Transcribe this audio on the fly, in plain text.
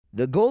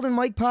The Golden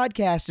Mike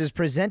Podcast is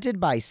presented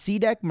by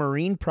SeaDeck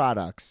Marine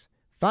Products.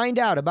 Find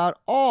out about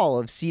all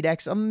of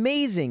SeaDeck's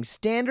amazing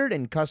standard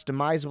and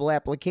customizable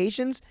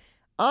applications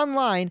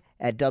online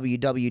at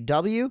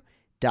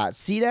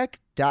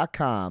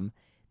www.seadeck.com.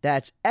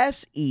 That's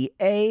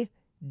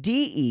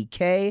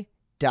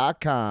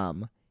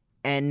SEADEK.com.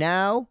 And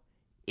now,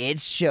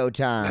 it's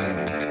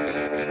showtime.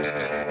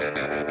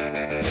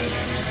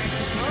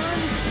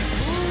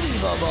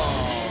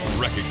 Unbelievable.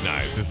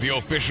 Recognized as the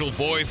official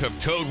voice of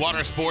Toad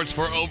Water Sports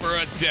for over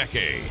a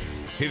decade,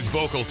 his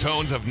vocal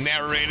tones have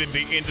narrated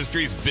the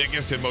industry's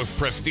biggest and most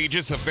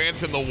prestigious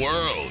events in the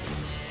world.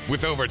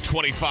 With over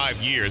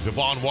 25 years of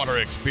on-water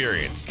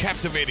experience,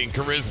 captivating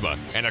charisma,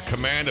 and a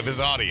command of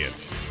his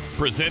audience.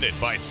 Presented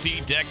by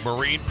SeaDeck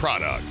Marine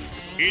Products,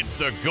 it's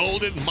the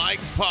Golden Mike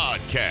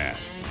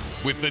Podcast.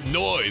 With the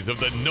noise of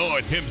the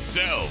North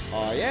himself,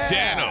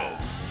 Dano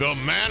the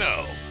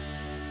Mano.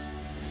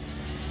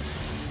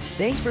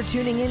 Thanks for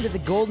tuning in to the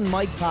Golden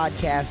Mike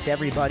Podcast,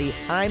 everybody.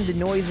 I'm the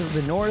noise of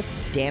the North,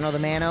 Dano the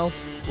Mano.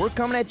 We're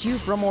coming at you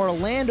from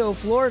Orlando,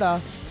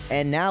 Florida,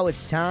 and now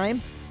it's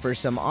time for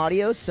some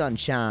audio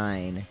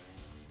sunshine.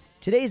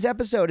 Today's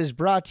episode is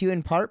brought to you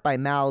in part by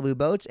Malibu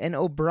Boats and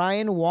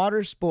O'Brien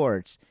Water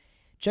Sports.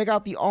 Check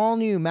out the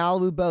all-new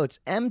Malibu Boats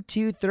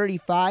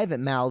M235 at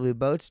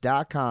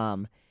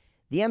MalibuBoats.com.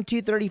 The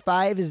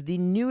M235 is the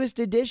newest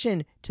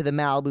addition to the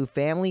Malibu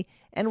family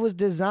and was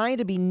designed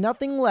to be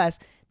nothing less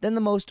than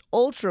the most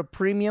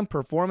ultra-premium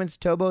performance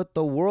towboat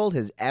the world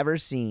has ever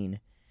seen.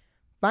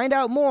 Find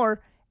out more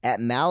at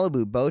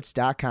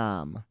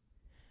MalibuBoats.com.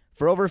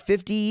 For over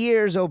 50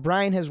 years,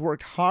 O'Brien has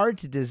worked hard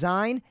to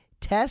design,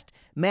 test,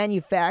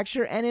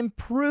 manufacture, and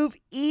improve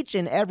each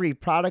and every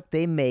product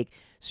they make,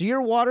 so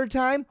your water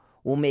time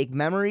will make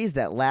memories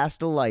that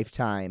last a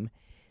lifetime.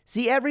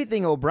 See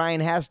everything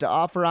O'Brien has to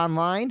offer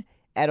online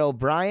at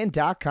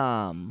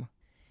O'Brien.com.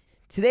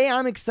 Today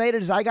I'm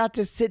excited as I got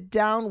to sit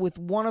down with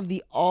one of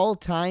the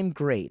all-time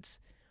greats,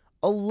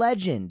 a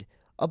legend,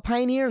 a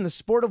pioneer in the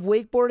sport of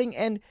wakeboarding,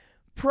 and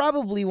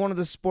probably one of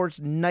the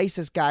sport's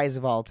nicest guys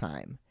of all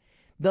time.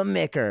 The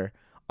Mikker,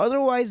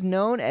 otherwise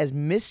known as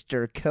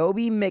Mr.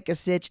 Cobe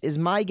Mikacich, is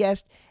my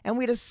guest, and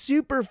we had a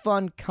super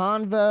fun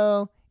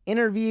convo,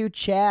 interview,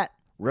 chat,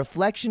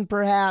 reflection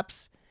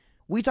perhaps.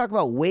 We talk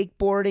about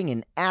wakeboarding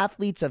and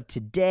athletes of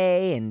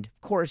today and,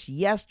 of course,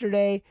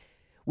 yesterday.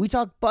 We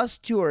talk bus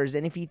tours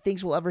and if he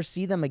thinks we'll ever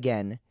see them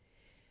again.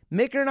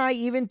 Mikker and I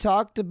even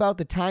talked about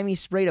the time he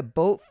sprayed a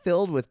boat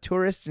filled with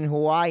tourists in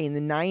Hawaii in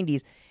the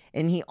 90s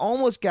and he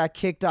almost got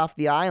kicked off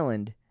the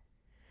island.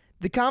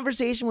 The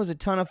conversation was a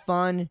ton of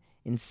fun,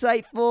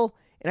 insightful,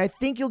 and I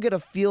think you'll get a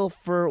feel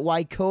for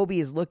why Cobe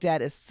is looked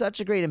at as such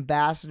a great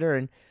ambassador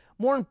and,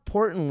 more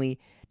importantly,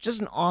 just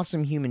an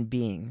awesome human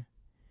being.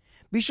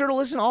 Be sure to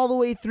listen all the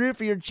way through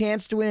for your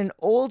chance to win an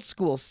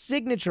old-school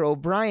signature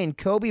O'Brien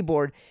Cobe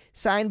board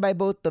signed by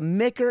both the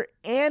Mikker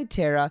and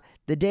Tara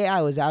the day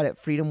I was out at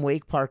Freedom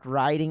Wake Park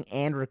riding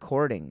and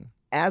recording.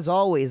 As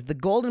always, the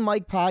Golden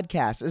Mike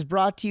Podcast is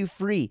brought to you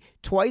free,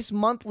 twice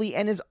monthly,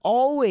 and is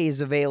always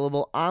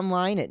available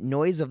online at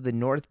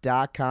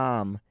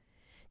noiseofthenorth.com.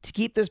 To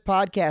keep this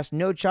podcast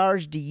no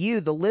charge to you,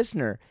 the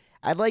listener,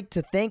 I'd like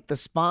to thank the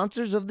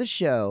sponsors of the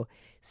show,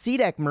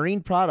 SeaDeck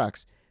Marine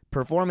Products,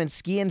 Performance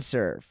Ski and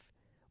Surf,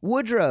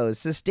 Woodrow's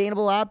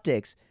Sustainable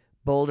Optics,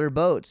 Boulder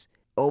Boats,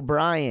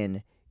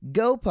 O'Brien,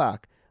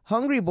 GoPuck,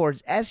 Hungry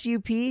Boards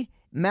SUP,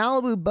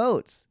 Malibu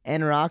Boats,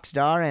 and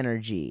Rockstar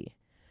Energy.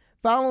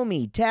 Follow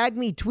me, tag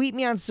me, tweet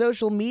me on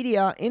social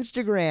media,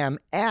 Instagram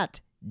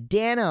at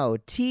Dano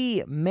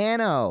T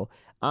Mano,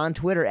 on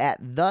Twitter at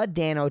the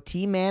Dano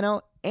T Mano,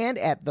 and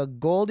at the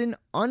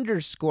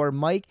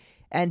Golden_Mike,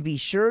 and be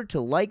sure to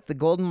like the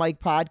Golden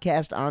Mike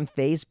Podcast on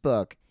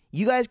Facebook.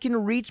 You guys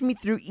can reach me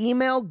through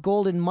email,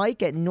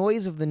 goldenmike at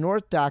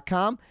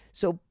noiseofthenorth.com,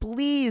 so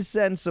please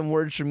send some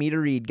words for me to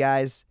read,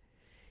 guys.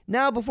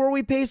 Now, before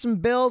we pay some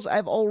bills,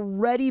 I've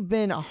already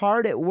been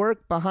hard at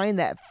work behind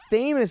that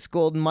famous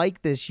Golden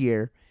Mike this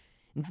year.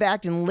 In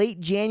fact, in late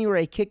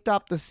January, I kicked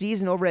off the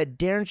season over at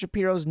Darren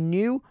Shapiro's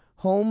new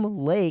home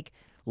lake,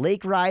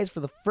 Lake Rise,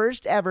 for the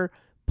first ever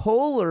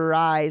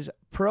Polarize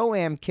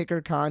Pro-Am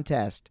Kicker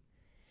Contest.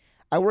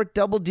 I worked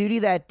double duty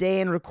that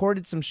day and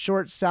recorded some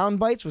short sound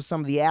bites with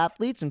some of the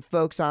athletes and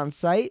folks on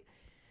site.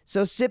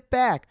 So sit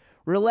back,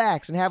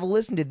 relax, and have a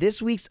listen to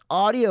this week's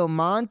audio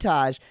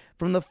montage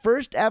from the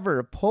first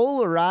ever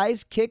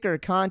Polarize Kicker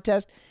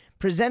Contest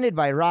presented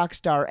by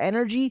Rockstar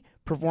Energy,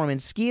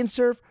 Performance Ski and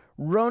Surf,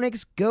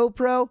 Ronix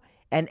GoPro,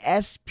 and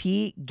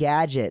SP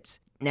Gadgets.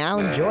 Now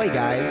enjoy,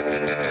 guys.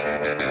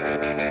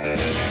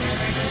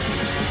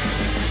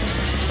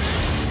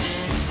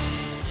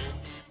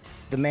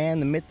 The man,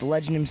 the myth, the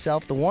legend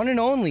himself, the one and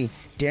only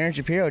Darren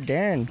Shapiro.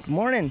 Darren, good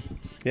morning.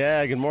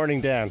 Yeah, good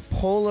morning, Dan.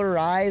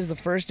 Polarize, the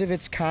first of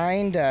its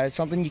kind,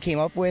 something you came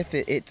up with.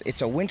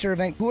 It's a winter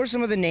event. Who are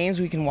some of the names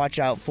we can watch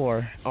out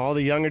for? All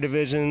the younger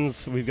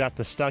divisions. We've got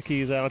the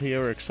Stuckies out here.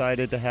 We're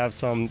excited to have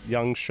some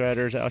young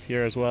shredders out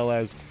here, as well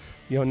as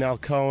Nell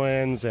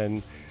Cohen's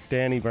and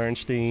Danny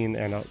Bernstein,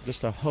 and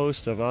just a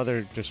host of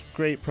other just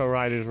great pro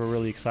riders we're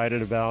really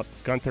excited about.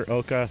 Gunther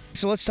Oka.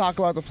 So let's talk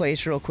about the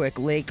place real quick.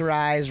 Lake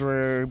Rise,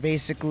 we're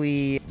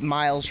basically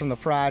miles from the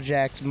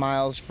project,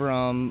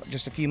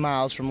 just a few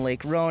miles from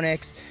Lake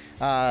Ronix.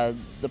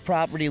 The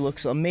property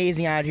looks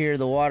amazing out here.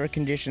 The water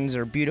conditions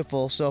are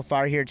beautiful so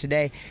far here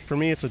today. For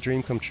me, it's a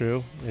dream come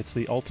true. It's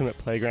the ultimate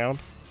playground.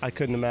 I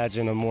couldn't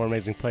imagine a more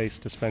amazing place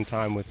to spend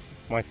time with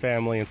my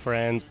family and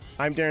friends.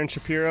 I'm Darren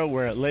Shapiro.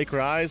 We're at Lake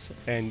Rise,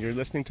 and you're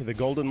listening to the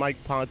Golden Mike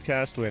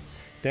podcast with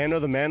Dano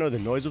the Mano, the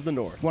Noise of the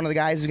North. One of the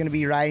guys who's going to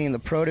be riding in the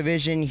Pro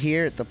Division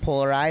here at the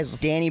Rise,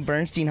 Danny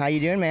Bernstein. How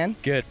you doing, man?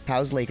 Good.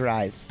 How's Lake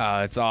Rise?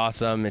 It's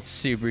awesome. It's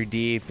super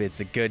deep.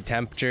 It's a good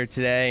temperature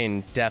today,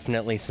 and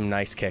definitely some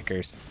nice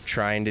kickers.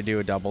 Trying to do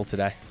a double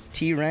today.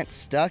 T-Rent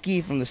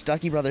Stuckey from the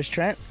Stuckey Brothers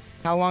Trent.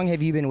 How long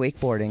have you been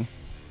wakeboarding?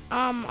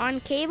 On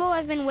cable,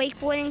 I've been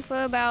wakeboarding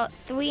for about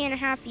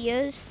 3.5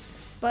 years,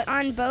 but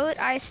on boat,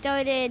 I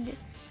started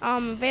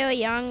very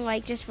young,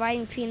 like just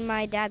riding between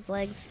my dad's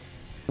legs.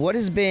 What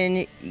has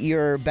been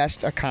your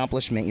best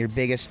accomplishment, your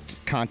biggest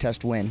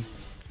contest win?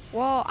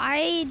 Well,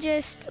 I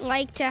just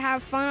like to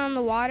have fun on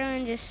the water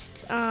and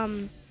just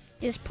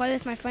play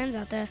with my friends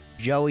out there.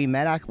 Joey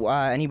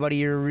Medak, anybody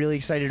you're really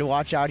excited to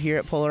watch out here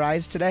at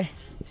Polarized today?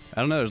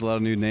 I don't know. There's a lot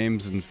of new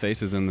names and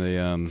faces in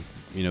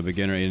the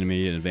beginner,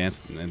 intermediate,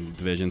 advanced and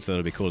division, so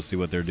it'll be cool to see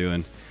what they're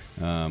doing.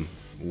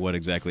 What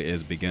exactly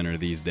is beginner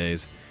these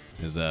days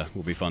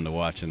will be fun to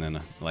watch. And then,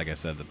 like I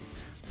said, the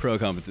pro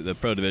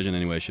division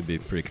anyway should be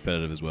pretty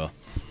competitive as well.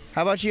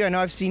 How about you? I know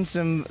I've seen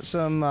some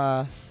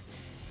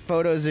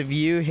photos of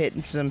you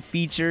hitting some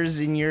features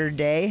in your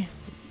day.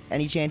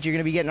 Any chance you're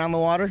going to be getting on the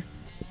water?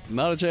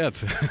 Not a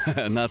chance.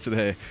 Not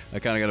today. I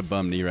kind of got a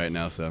bum knee right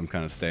now, so I'm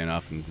kind of staying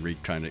off and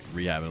trying to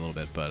rehab it a little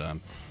bit. But I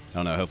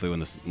don't know. Hopefully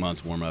when the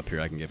months warm up here,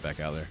 I can get back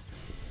out there.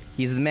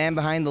 He's the man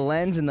behind the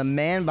lens and the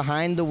man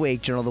behind the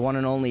Wake Journal, the one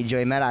and only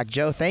Joey Medak.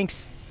 Joe,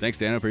 thanks. Thanks,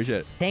 Dan. I appreciate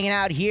it. Hanging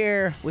out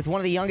here with one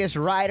of the youngest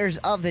riders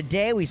of the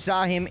day. We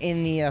saw him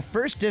in the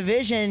first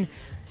division.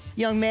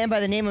 Young man by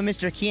the name of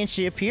Mr. Kian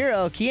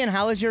Shapiro. Kian,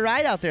 how was your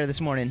ride out there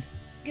this morning?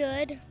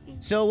 Good.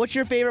 So what's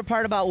your favorite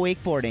part about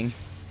wakeboarding?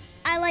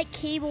 I like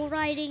cable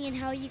riding and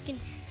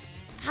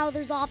how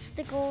there's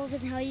obstacles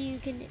and how you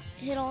can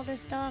hit all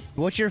this stuff.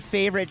 What's your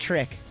favorite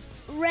trick?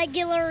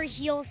 Regular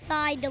heel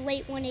side to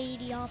late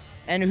 180 off.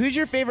 And who's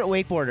your favorite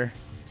wakeboarder?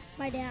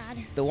 My dad.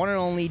 The one and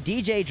only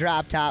DJ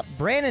Drop Top,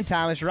 Brandon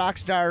Thomas,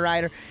 Rockstar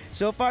Rider.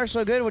 So far,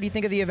 so good. What do you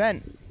think of the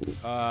event?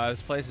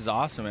 This place is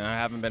awesome, man. I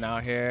haven't been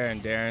out here,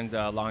 and Darren's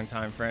a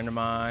longtime friend of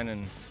mine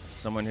and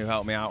someone who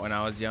helped me out when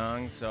I was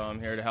young. So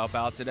I'm here to help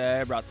out today.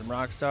 I brought some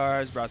rock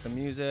stars, brought the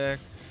music.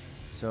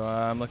 So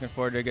I'm looking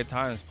forward to a good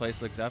time. This place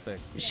looks epic.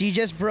 She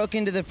just broke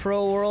into the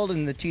pro world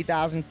in the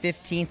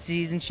 2015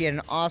 season. She had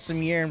an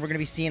awesome year, and we're going to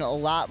be seeing a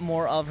lot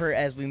more of her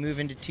as we move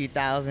into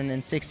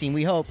 2016.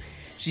 We hope.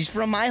 She's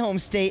from my home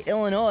state,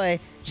 Illinois.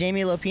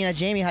 Jamie Lopina.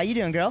 Jamie, how you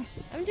doing, girl?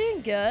 I'm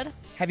doing good.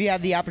 Have you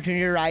had the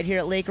opportunity to ride here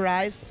at Lake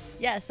Rise?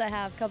 Yes, I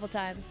have a couple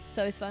times. It's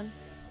always fun.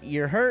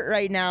 You're hurt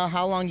right now.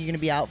 How long are you going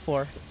to be out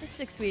for? Just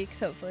 6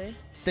 weeks, hopefully.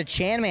 The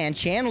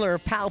Chandler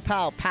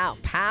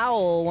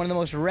Powell, one of the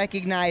most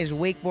recognized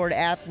wakeboard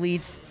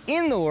athletes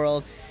in the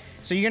world.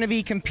 So you're going to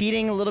be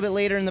competing a little bit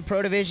later in the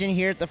pro division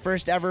here at the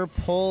first ever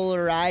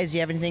Polarized. You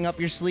have anything up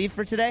your sleeve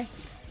for today?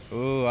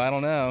 Ooh, I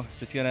don't know.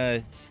 Just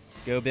gonna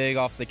go big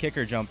off the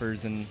kicker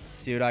jumpers and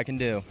see what I can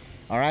do.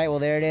 All right, well,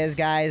 there it is,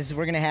 guys.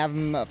 We're going to have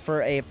him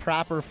for a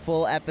proper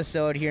full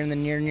episode here in the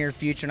near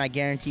future, and I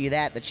guarantee you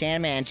that. The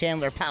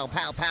Chandler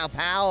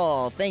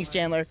Powell. Thanks,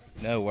 Chandler.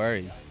 No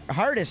worries.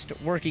 Hardest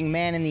working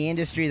man in the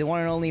industry, the one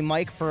and only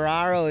Mike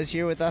Ferraro is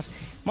here with us.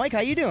 Mike, how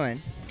you doing?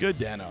 Good,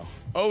 Dano.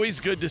 Always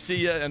good to see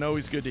you and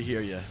always good to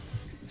hear you.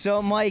 So,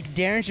 Mike,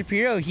 Darren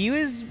Shapiro, he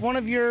was one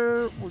of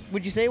your,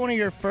 would you say one of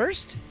your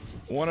first?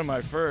 One of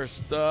my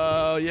first.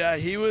 Yeah,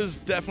 he was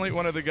definitely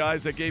one of the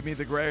guys that gave me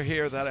the gray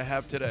hair that I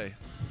have today.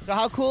 So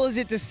how cool is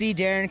it to see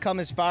Darren come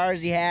as far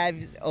as he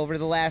has over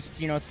the last,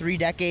 3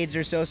 decades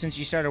or so since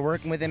you started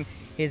working with him,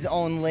 his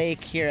own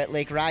lake here at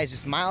Lake Rise,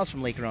 just miles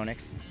from Lake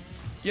Ronix?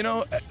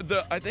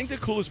 I think the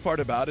coolest part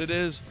about it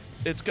is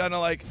it's kind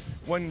of like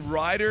when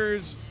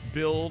riders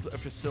build a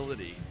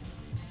facility,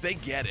 they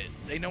get it.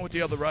 They know what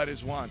the other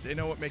riders want. They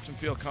know what makes them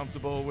feel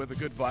comfortable, where the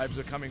good vibes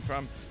are coming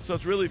from. So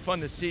it's really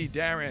fun to see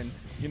Darren,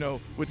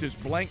 with this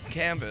blank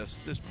canvas.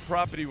 This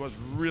property was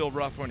real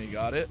rough when he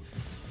got it.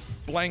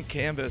 Blank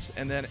canvas,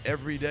 and then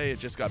every day it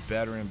just got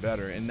better and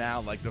better. And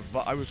now,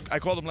 I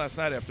called him last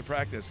night after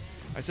practice.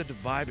 I said the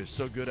vibe is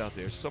so good out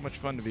there. It's so much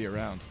fun to be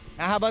around.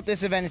 Now, how about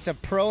this event? It's a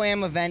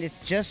pro-am event. It's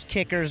just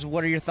kickers.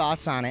 What are your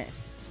thoughts on it?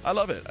 I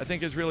love it. I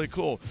think it's really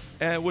cool.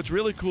 And what's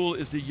really cool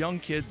is the young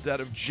kids that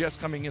are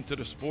just coming into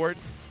the sport.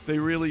 They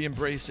really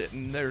embrace it,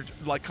 and they're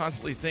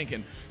constantly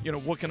thinking,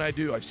 what can I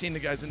do? I've seen the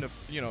guys in the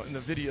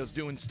videos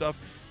doing stuff.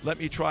 Let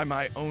me try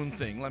my own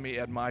thing. Let me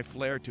add my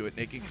flair to it. And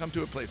they can come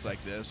to a place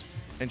like this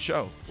and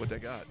show what they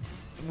got.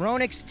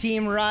 Ronix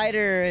team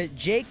rider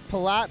Jake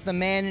Palat, the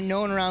man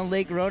known around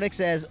Lake Ronix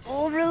as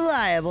Old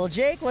Reliable.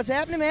 Jake, what's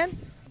happening, man?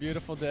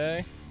 Beautiful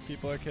day.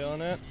 People are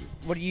killing it.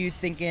 What are you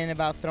thinking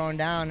about throwing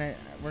down?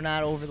 We're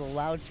not over the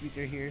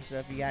loudspeaker here, so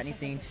if you got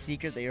anything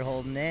secret that you're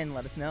holding in,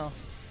 let us know.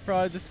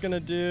 Probably just going to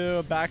do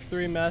a back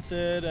 3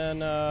 method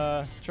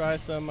and try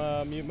some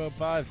mute mode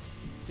 5s.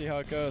 See how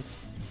it goes.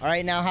 All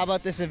right, now how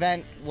about this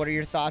event? What are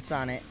your thoughts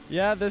on it?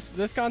 Yeah,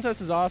 this contest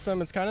is awesome.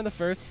 It's kind of the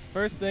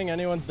first thing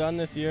anyone's done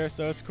this year,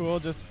 so it's cool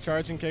just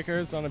charging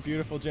kickers on a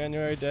beautiful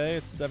January day.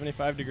 It's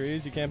 75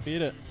 degrees. You can't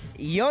beat it.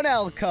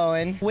 Yonel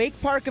Cohen,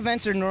 wake park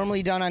events are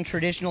normally done on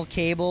traditional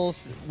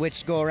cables,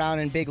 which go around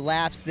in big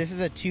laps. This is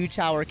a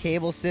 2-tower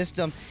cable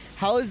system.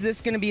 How is this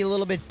going to be a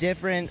little bit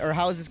different, or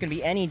how is this going to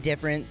be any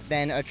different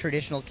than a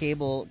traditional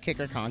cable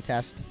kicker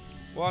contest?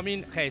 Well, I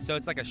mean, okay, so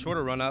it's like a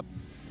shorter run-up.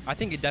 I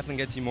think it definitely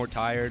gets you more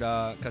tired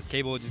because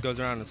cable just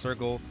goes around in a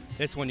circle.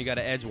 This one you got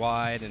to edge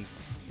wide and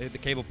the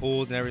cable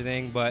pulls and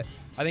everything. But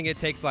I think it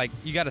takes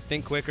you got to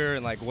think quicker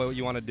and what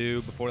you want to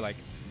do before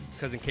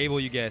because in cable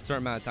you get a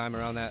certain amount of time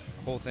around that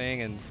whole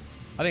thing. And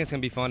I think it's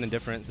going to be fun and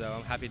different. So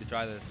I'm happy to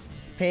try this.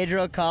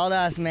 Pedro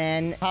Caldas,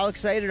 man, how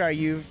excited are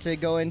you to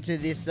go into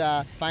this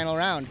final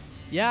round?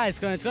 Yeah, it's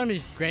gonna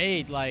be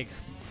great.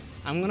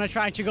 I'm gonna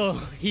try to go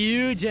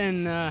huge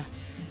and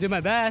do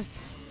my best.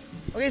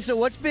 Okay, so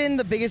what's been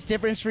the biggest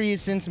difference for you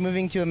since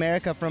moving to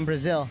America from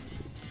Brazil?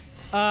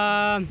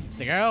 The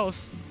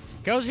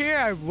girls here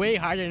are way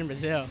harder than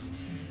Brazil,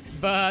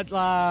 but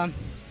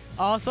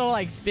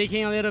also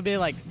speaking a little bit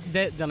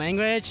the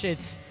language.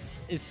 It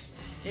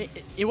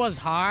was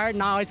hard.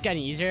 Now it's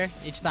getting easier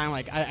each time.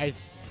 I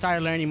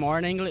started learning more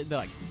in English,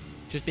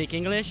 to speak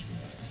English,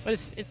 but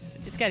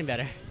it's getting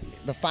better.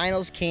 The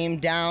finals came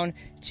down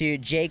to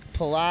Jake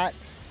Palat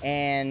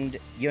and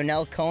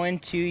Yonel Cohen,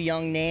 2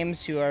 young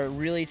names who are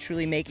really,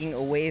 truly making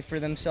a way for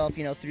themselves,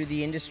 through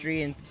the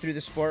industry and through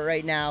the sport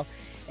right now.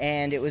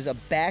 And it was a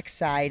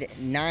backside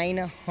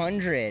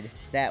 900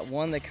 that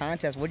won the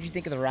contest. What did you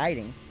think of the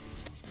riding?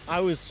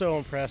 I was so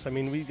impressed. I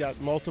mean, we got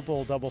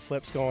multiple double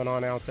flips going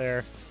on out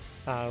there,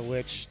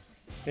 which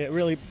it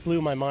really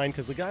blew my mind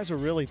because the guys were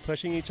really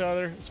pushing each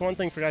other. It's one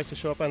thing for guys to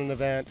show up at an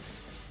event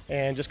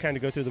and just kind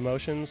of go through the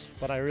motions,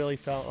 but I really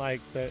felt like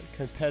the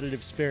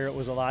competitive spirit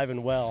was alive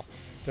and well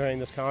during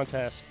this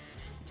contest.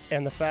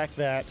 And the fact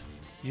that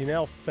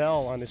Yonel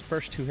fell on his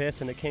first 2 hits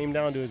and it came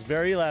down to his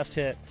very last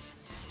hit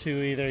to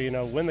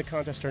either, win the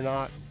contest or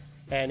not,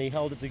 and he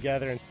held it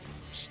together and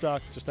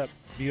stuck just that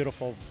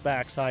beautiful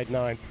backside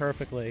 9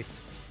 perfectly.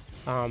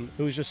 It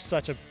was just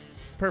such a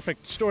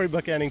perfect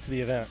storybook ending to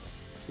the event.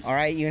 All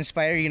right, you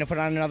inspired? Are you going to put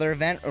on another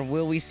event, or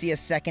will we see a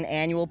second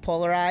annual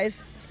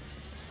Polarize?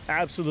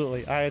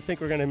 Absolutely. I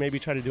think we're going to maybe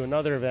try to do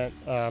another event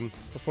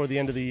before the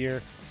end of the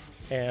year,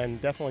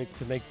 and definitely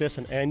to make this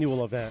an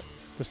annual event.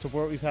 The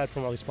support we've had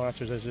from all these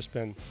sponsors has just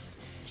been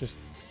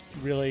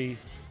really,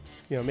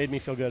 made me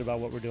feel good about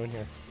what we're doing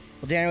here.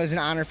 Well, Darren, it was an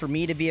honor for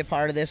me to be a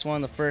part of this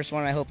one, the first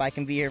one. I hope I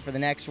can be here for the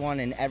next one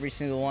and every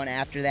single one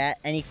after that.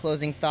 Any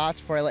closing thoughts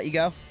before I let you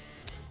go?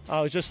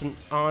 Oh, it's just an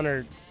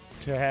honor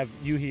to have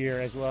you here,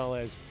 as well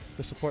as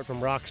the support from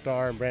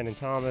Rockstar and Brandon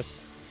Thomas.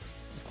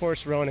 Of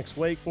course, Ronex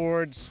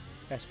Wakeboards,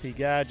 SP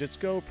Gadgets,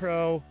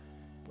 GoPro.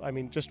 I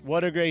mean, just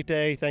what a great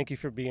day. Thank you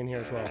for being here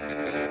as well.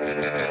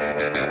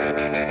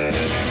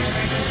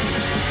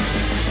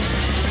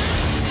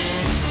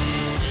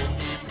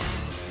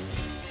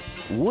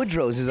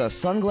 Woodrow's is a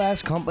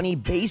sunglass company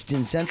based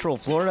in Central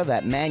Florida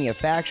that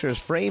manufactures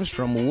frames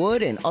from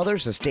wood and other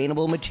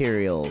sustainable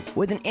materials.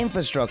 With an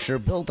infrastructure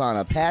built on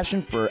a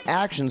passion for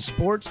action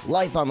sports,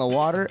 life on the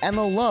water, and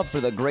the love for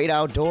the great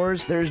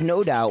outdoors, there's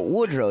no doubt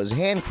Woodrow's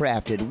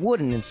handcrafted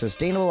wooden and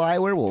sustainable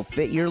eyewear will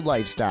fit your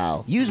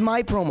lifestyle. Use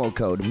my promo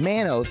code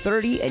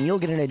MANO30 and you'll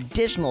get an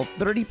additional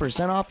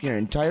 30% off your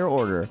entire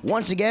order.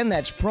 Once again,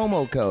 that's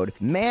promo code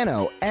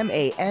MANO,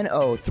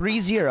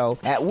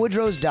 MANO30 at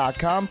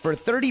woodrows.com for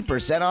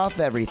 30% off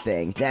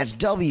everything. That's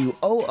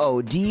WOODROZE.com.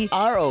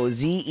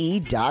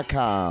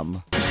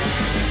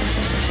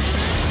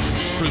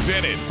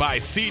 Presented by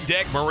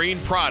C-Deck Marine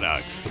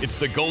Products. It's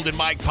the Golden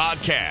Mike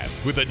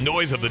Podcast with the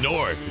noise of the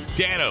North,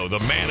 Dano the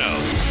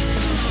Mano.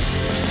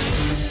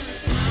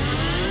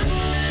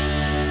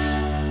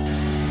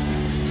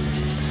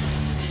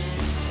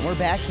 We're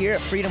back here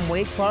at Freedom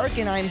Wake Park,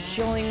 and I'm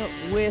chilling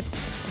with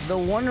the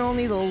one and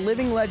only, the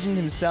living legend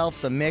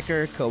himself, the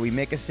Mikker, Cobe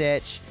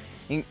Mikacich.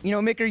 And,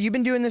 Mikker, you've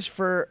been doing this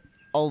for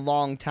a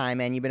long time,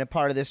 man. You've been a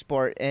part of this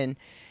sport, and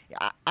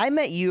I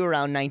met you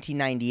around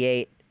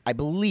 1998, I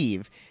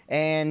believe,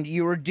 and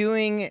you were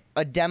doing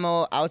a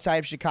demo outside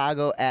of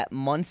Chicago at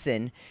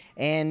Munson,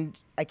 and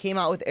I came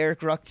out with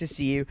Eric Ruck to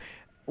see you.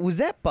 Was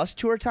that bus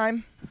tour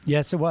time?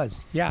 Yes, it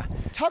was. Yeah.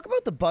 Talk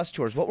about the bus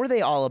tours. What were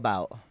they all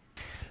about?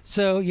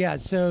 So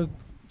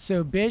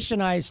Bish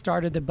and I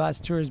started the bus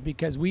tours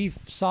because we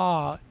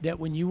saw that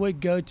when you would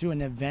go to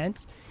an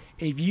event,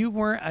 if you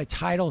weren't a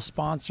title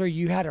sponsor,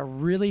 you had a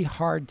really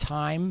hard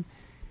time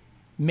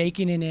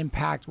making an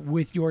impact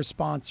with your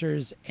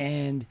sponsors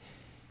and,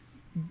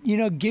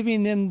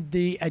 giving them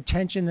the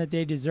attention that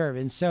they deserve.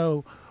 And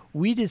so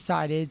we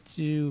decided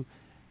to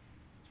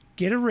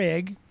get a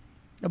rig,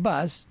 a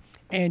bus,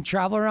 and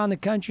travel around the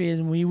country,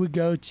 and we would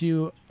go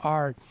to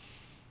our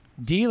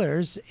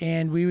dealers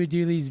and we would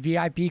do these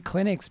VIP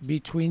clinics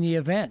between the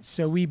events.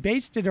 So we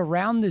based it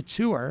around the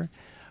tour,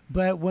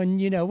 but when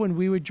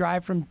we would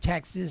drive from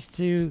Texas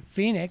to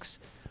Phoenix,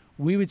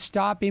 we would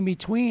stop in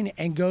between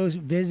and go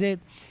visit.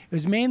 It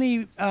was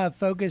mainly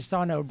focused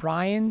on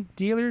O'Brien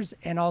dealers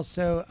and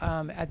also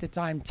at the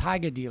time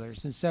Taiga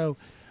dealers. And so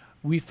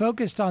we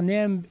focused on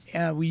them.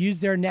 We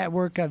used their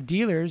network of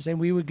dealers,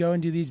 and we would go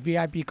and do these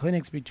VIP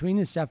clinics between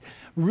the stuff,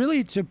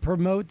 really to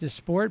promote the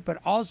sport,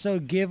 but also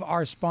give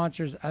our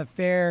sponsors a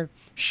fair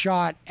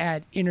shot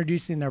at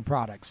introducing their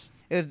products.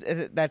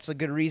 That's a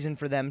good reason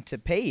for them to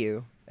pay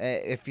you.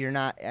 If you're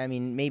not,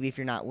 maybe if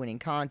you're not winning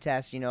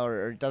contests,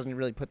 or it doesn't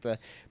really put the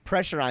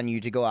pressure on you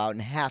to go out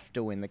and have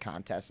to win the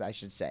contest, I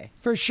should say.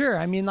 For sure.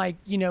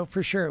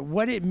 For sure.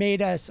 What it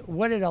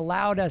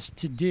allowed us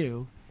to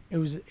do,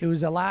 it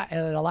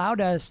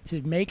allowed us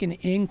to make an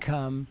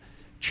income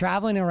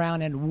traveling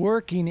around and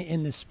working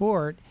in the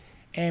sport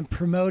and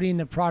promoting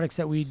the products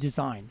that we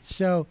designed.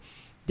 So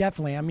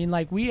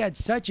definitely, we had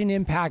such an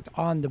impact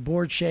on the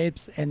board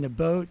shapes and the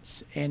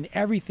boats and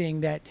everything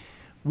that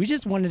we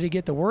just wanted to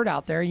get the word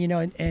out there,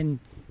 and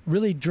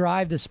really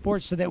drive the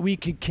sport so that we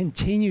could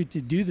continue to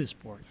do the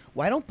sport.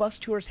 Why don't bus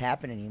tours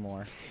happen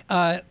anymore?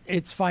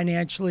 It's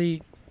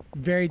financially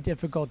very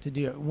difficult to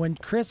do. When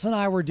Chris and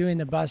I were doing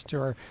the bus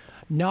tour,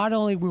 not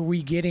only were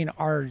we getting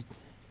our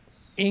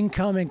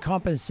income and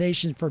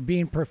compensation for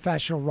being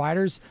professional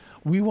riders,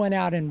 we went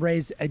out and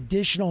raised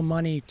additional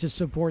money to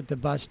support the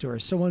bus tour.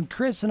 So when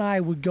Chris and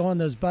I would go on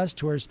those bus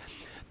tours,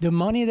 the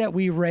money that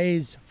we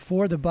raised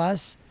for the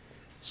bus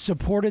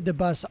supported the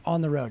bus on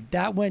the road.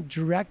 That went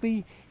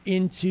directly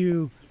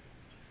into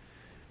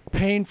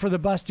paying for the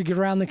bus to get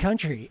around the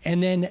country.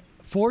 And then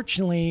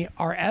fortunately,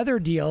 our other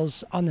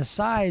deals on the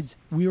sides,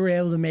 we were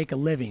able to make a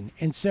living.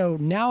 And so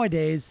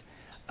nowadays,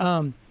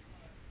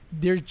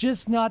 there's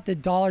just not the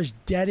dollars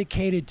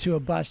dedicated to a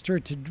bus tour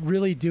to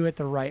really do it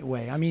the right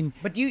way.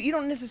 But you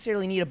don't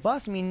necessarily need a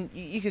bus.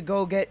 You could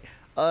go get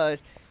a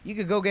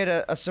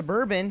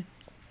Suburban,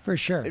 for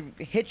sure.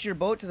 Hitch your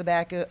boat to the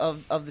back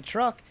of the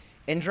truck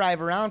and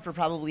drive around for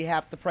probably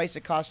half the price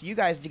it costs you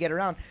guys to get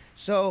around.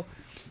 So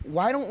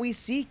why don't we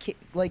see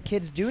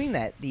kids doing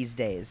that these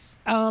days?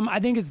 I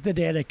think it's the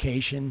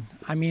dedication.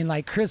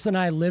 Chris and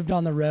I lived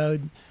on the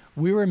road.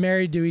 We were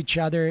married to each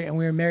other, and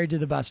we were married to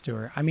the bus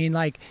tour.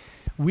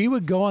 We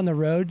would go on the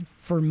road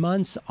for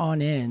months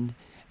on end,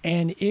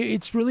 and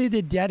it's really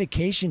the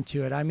dedication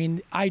to it.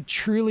 I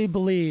truly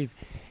believe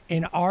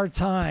in our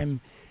time,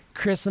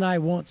 Chris and I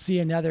won't see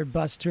another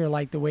bus tour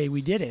like the way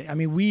we did it.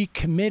 We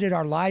committed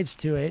our lives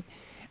to it,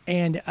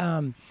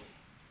 and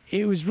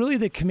it was really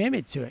the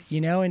commitment to it,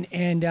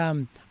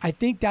 and I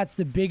think that's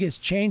the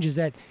biggest change, is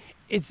that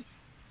it's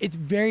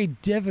very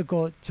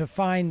difficult to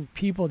find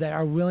people that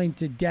are willing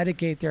to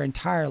dedicate their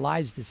entire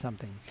lives to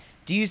something.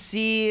 Do you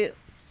see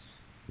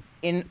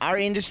in our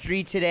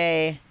industry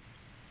today,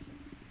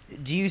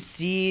 do you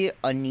see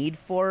a need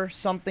for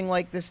something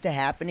like this to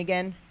happen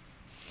again?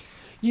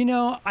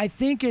 I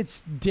think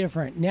it's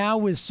different now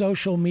with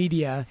social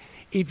media.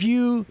 If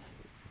you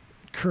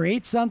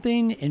create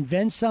something,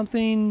 invent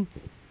something,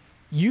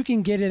 you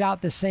can get it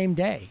out the same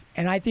day.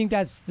 And I think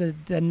that's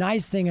the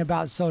nice thing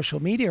about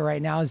social media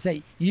right now, is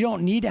that you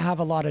don't need to have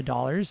a lot of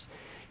dollars.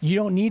 You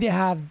don't need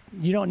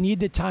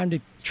the time to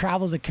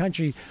travel the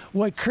country.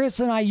 What Chris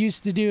and I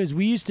used to do is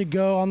we used to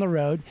go on the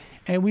road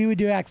and we would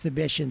do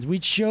exhibitions.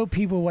 We'd show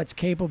people what's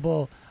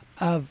capable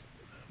of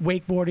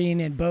wakeboarding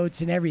and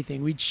boats and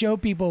everything. We'd show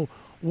people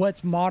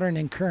what's modern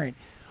and current.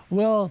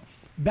 Well,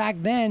 back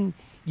then,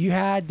 you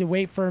had to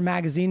wait for a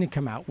magazine to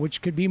come out,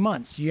 which could be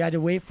months. You had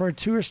to wait for a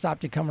tour stop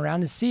to come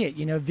around to see it.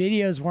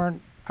 Videos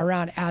weren't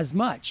around as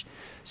much.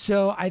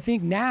 So I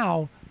think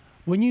now,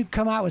 when you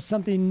come out with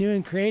something new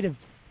and creative,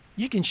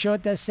 you can show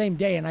it that same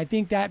day. And I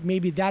think that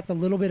maybe that's a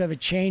little bit of a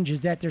change,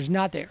 is that there's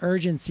not the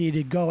urgency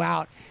to go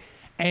out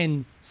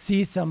and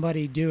see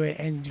somebody do it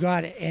and go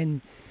out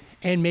and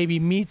maybe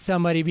meet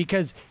somebody,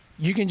 because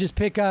you can just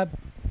pick up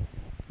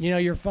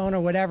your phone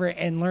or whatever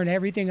and learn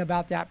everything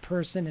about that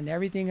person and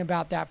everything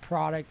about that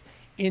product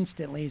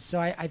instantly. So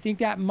I think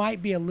that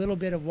might be a little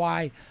bit of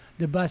why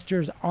the bus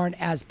tours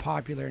aren't as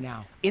popular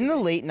now. In the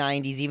late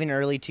 90s, even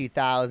early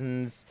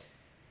 2000s,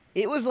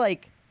 it was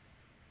like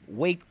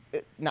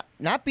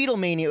not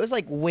Beatlemania, it was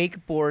like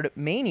wakeboard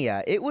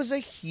mania. It was a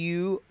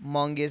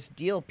humongous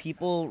deal.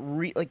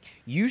 People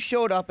you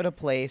showed up at a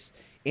place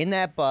in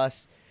that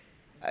bus.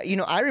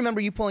 I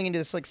remember you pulling into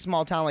this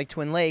small town like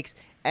Twin Lakes,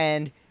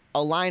 and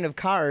a line of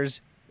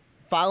cars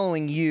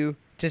following you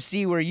to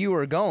see where you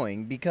were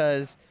going,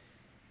 because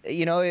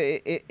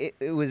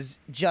it was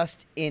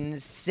just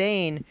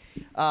insane.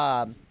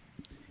 I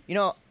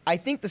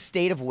think the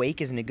state of Wake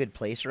is in a good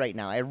place right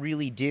now. I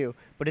really do.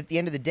 But at the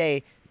end of the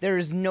day, there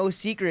is no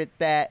secret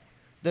that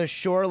the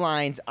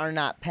shorelines are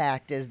not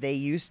packed as they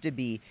used to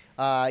be.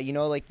 A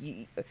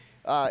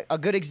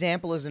good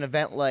example is an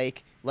event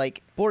like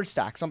like board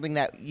stock. Something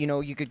that, you know,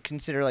 you could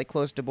consider like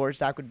close to board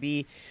stock would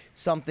be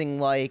something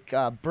like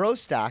bro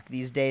stock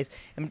these days.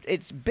 And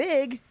it's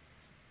big,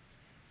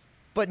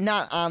 but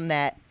not on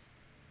that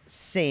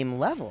same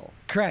level.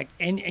 Correct.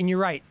 And you're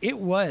right. It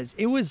was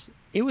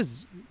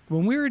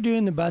when we were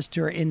doing the bus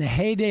tour, in the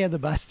heyday of the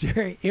bus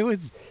tour, it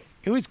was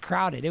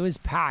crowded. It was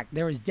packed.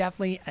 There was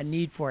definitely a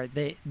need for it.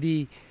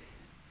 The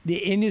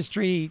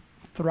industry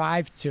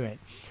thrived to it.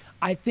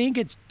 I think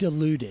it's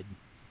diluted.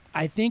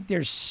 I think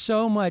there's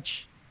so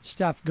much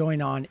stuff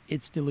going on,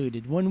 it's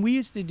diluted. When we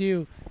used to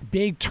do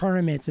big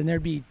tournaments and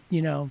there'd be,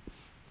 you know,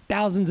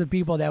 thousands of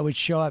people that would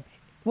show up,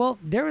 well,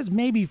 there was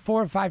maybe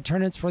 4 or 5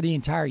 tournaments for the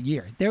entire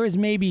year. There was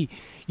maybe,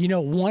 you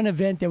know, one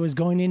event that was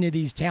going into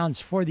these towns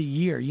for the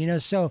year, you know.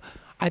 So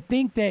I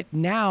think that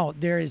now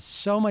there is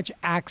so much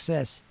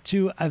access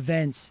to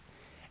events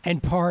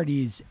and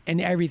parties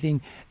and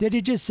everything that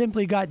it just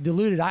simply got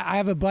diluted. I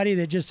have a buddy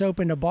that just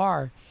opened a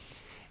bar,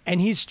 and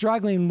he's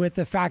struggling with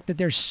the fact that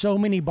there's so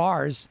many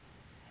bars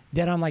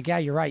that I'm like, yeah,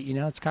 you're right. You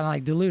know, it's kind of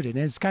like diluted.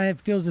 And it's kind of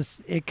feels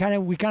this, we kind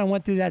of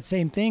went through that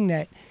same thing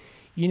that,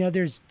 you know,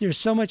 there's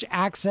so much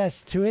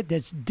access to it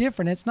that's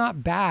different. It's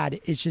not bad.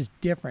 It's just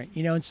different,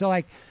 you know? And so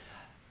like,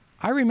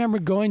 I remember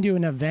going to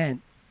an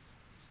event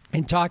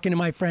and talking to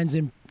my friends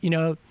in, you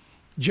know,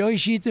 Joey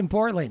Sheets in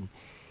Portland.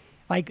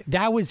 Like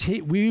that was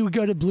we would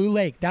go to Blue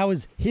Lake. That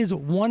was his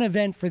one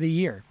event for the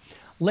year.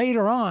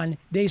 Later on,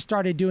 they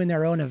started doing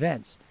their own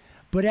events.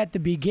 But at the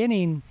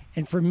beginning,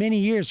 and for many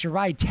years, for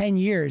probably 10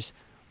 years,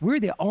 we're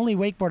the only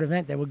wakeboard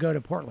event that would go to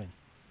Portland.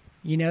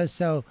 You know,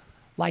 so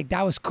like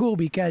that was cool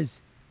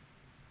because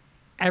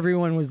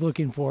everyone was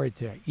looking forward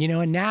to it. You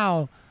know, and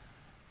now,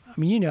 I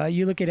mean, you know,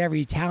 you look at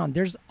every town,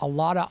 there's a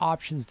lot of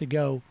options to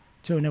go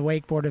to an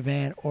wakeboard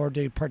event or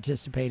to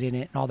participate in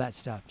it and all that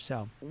stuff.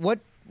 So what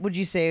would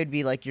you say would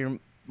be like your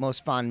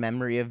most fond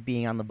memory of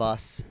being on the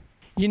bus?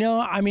 You know,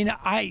 I mean,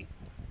 I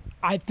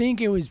think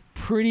it was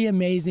pretty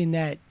amazing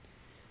that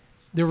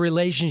the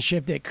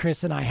relationship that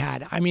Chris and I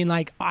had. I mean,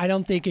 like, I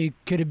don't think it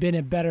could have been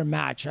a better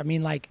match. I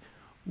mean, like,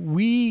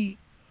 we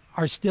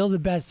are still the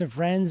best of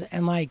friends,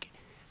 and like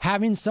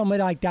having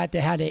somebody like that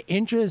had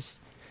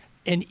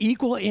an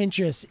equal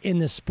interest in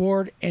the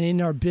sport and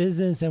in our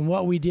business and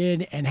what we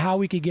did and how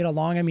we could get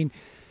along. I mean,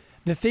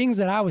 the things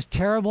that I was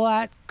terrible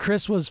at,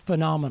 Chris was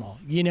phenomenal,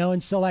 you know?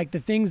 And so like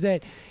the things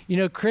that, you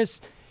know, Chris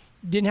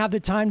didn't have the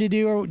time to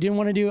do or didn't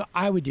want to do,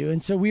 I would do.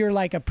 And so we were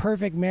like a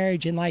perfect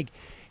marriage. And like,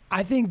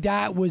 I think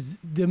that was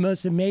the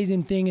most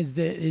amazing thing is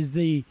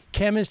the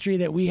chemistry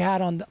that we had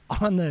on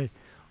the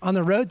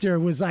road tour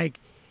was like,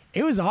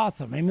 it was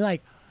awesome. I mean,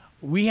 like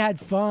we had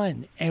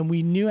fun and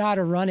we knew how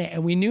to run it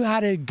and we knew how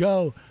to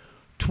go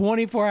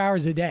 24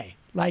 hours a day.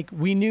 Like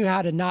we knew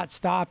how to not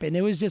stop. And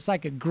it was just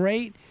like it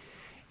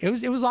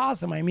was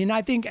awesome. I mean,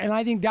 I think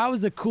that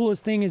was the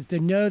coolest thing is to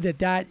know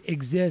that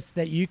exists,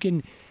 that you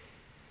can,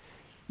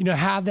 you know,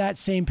 have that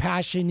same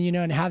passion, you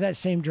know, and have that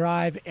same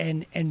drive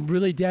and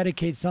really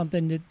dedicate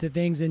something to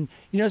things. And,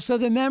 you know, so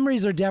the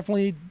memories are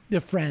definitely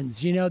the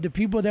friends, you know, the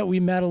people that we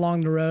met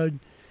along the road,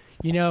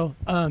 you know.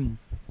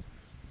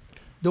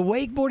 The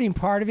wakeboarding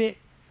part of it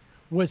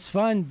was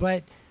fun,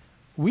 but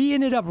we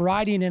ended up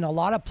riding in a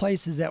lot of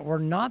places that were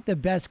not the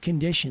best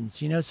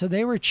conditions, you know, so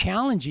they were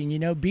challenging, you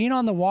know, being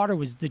on the water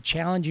was the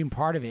challenging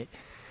part of it,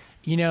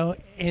 you know.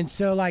 And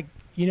so like,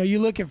 you know, you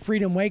look at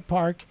Freedom Wake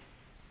Park,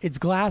 it's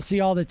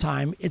glassy all the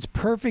time. It's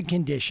perfect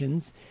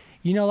conditions,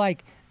 you know,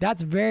 like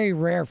that's very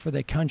rare for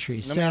the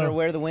country. No matter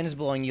where the wind is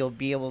blowing, you'll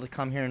be able to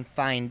come here and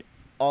find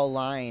a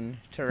line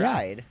to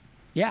ride.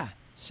 Yeah.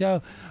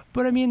 So,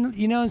 but I mean,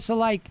 you know, so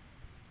like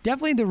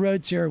definitely the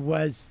road tour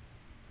was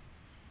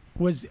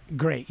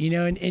great, you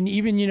know, and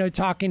even, you know,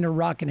 talking to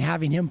Ruck and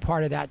having him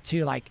part of that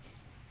too. Like,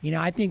 you know,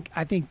 I think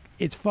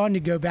it's fun to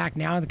go back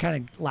now and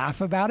kind of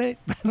laugh about it,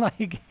 but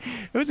like,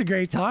 it was a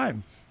great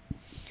time.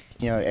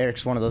 You know,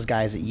 Eric's one of those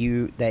guys that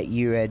you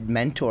had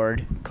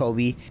mentored,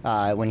 Cobe,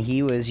 when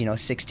he was, you know,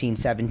 16,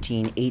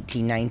 17,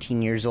 18,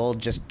 19 years old,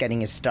 just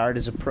getting his start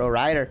as a pro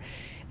rider.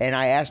 And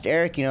I asked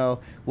Eric, you know,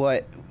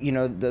 what, you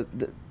know, the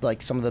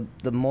like some of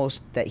the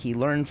most that he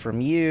learned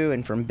from you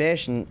and from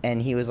Bish,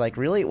 and he was like,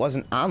 really, it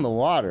wasn't on the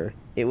water.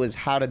 It was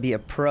how to be a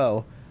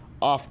pro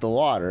off the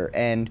water.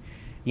 And,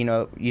 you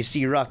know, you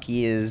see Ruck,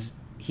 he is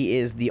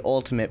the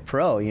ultimate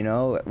pro, you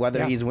know,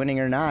 whether he's winning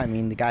or not. I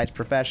mean, the guy's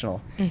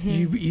professional.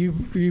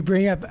 Mm-hmm. You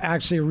bring up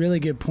actually a really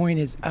good point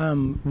is I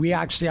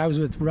was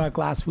with Ruck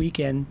last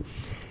weekend,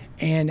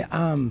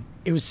 and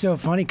it was so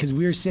funny because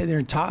we were sitting there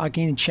and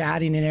talking and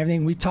chatting and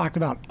everything. We talked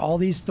about all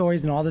these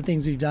stories and all the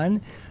things we've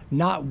done.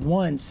 Not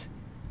once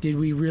did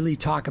we really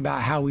talk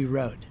about how we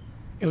rode.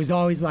 It was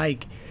always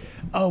like,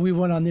 oh, we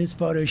went on this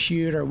photo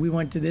shoot, or we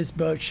went to this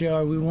boat show,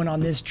 or we went on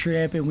this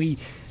trip, and we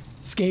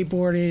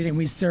skateboarded and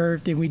we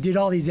surfed and we did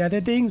all these other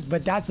things.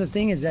 But that's the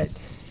thing is that,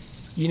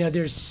 you know,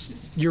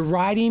 your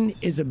riding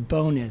is a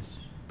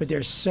bonus, but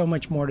there's so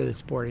much more to the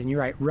sport. And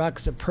you're right,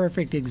 Ruck's a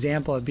perfect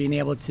example of being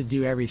able to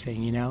do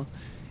everything, you know.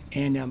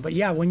 And but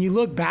yeah, when you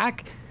look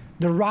back,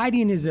 the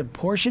riding is a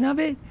portion of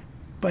it,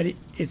 but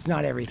it's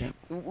not everything.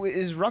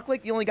 Is Ruck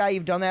like the only guy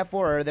you've done that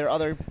for, or are there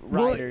other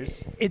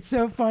riders? Well, it's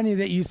so funny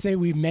that you say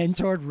we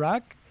mentored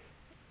Ruck.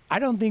 I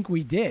don't think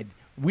we did.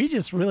 We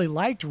just really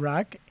liked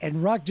Ruck,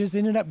 and Ruck just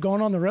ended up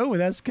going on the road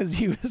with us because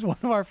he was one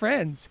of our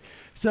friends.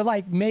 So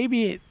like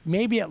maybe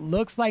it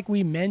looks like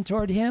we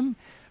mentored him,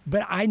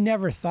 but I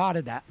never thought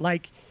of that.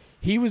 Like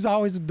he was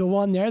always the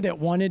one there that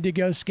wanted to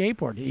go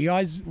skateboard. He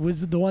always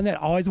was the one that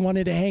always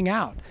wanted to hang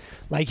out.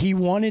 Like he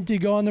wanted to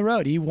go on the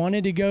road. He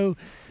wanted to go,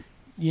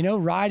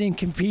 ride and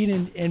compete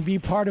and be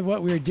part of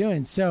what we were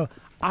doing. So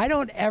I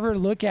don't ever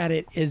look at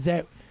it as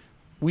that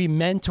we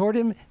mentored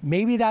him.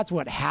 Maybe that's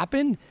what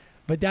happened,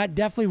 but that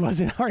definitely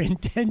wasn't our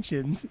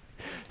intentions.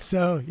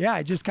 So yeah,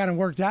 it just kind of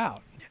worked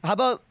out. How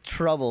about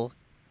trouble?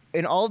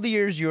 In all the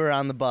years you were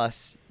on the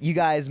bus, you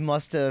guys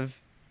must have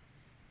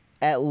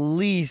at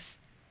least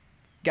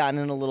gotten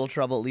in a little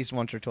trouble at least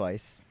once or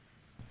twice.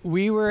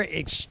 We were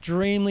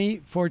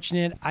extremely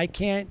fortunate. I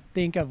can't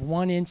think of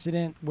one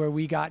incident where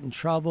we got in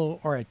trouble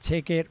or a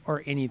ticket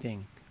or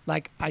anything.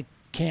 Like, I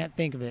can't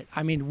think of it.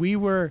 I mean,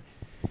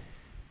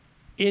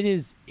 it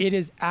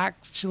is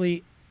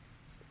actually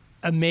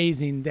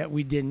amazing that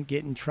we didn't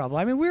get in trouble.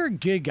 I mean, we were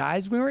good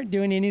guys. We weren't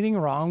doing anything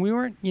wrong. We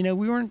weren't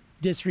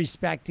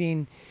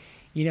disrespecting,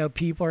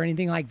 people or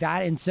anything like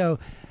that. And so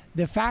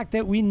the fact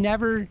that we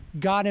never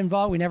got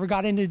involved, we never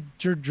got into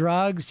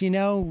drugs,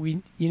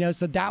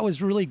 so that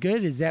was really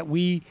good, is that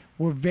we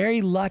were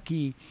very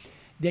lucky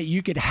that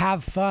you could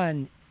have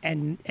fun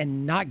and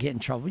not get in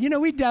trouble.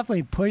 We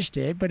definitely pushed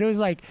it, but it was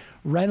like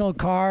rental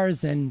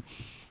cars and,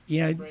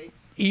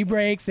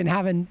 e-brakes and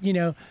having,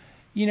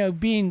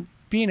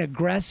 being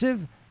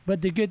aggressive.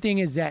 But the good thing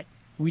is that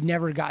we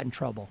never got in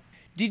trouble.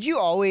 Did you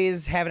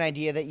always have an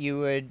idea that you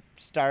would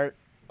start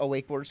a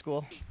wakeboard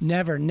school?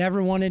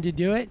 Never wanted to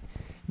do it.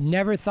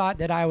 Never thought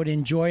that I would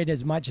enjoy it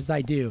as much as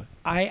I do.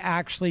 I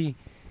actually,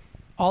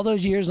 all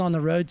those years on the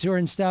road tour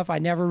and stuff, I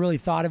never really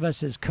thought of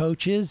us as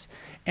coaches.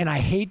 And I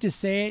hate to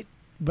say it,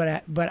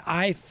 but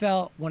I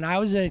felt when I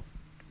was a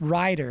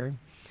rider,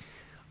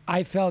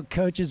 I felt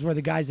coaches were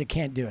the guys that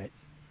can't do it.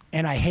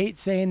 And I hate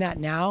saying that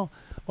now,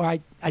 or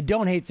I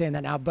don't hate saying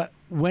that now, but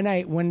when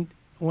I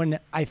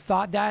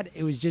thought that,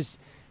 it was just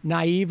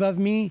naive of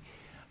me.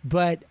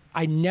 But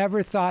I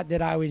never thought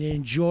that I would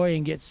enjoy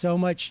and get so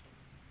much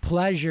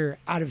pleasure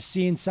out of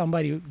seeing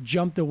somebody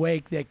jump the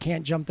wake that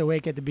can't jump the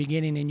wake at the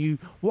beginning, and you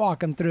walk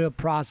them through a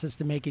process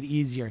to make it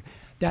easier.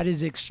 That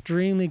is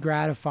extremely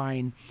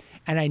gratifying,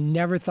 and I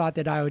never thought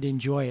that I would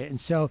enjoy it. And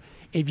so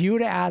if you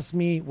would have asked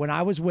me when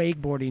I was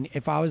wakeboarding,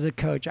 if I was a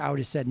coach, I would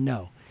have said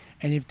no.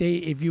 And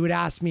if you would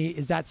ask me,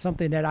 is that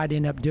something that I'd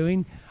end up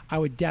doing, I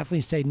would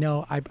definitely say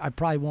no, I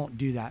probably won't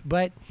do that.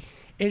 But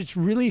it's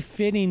really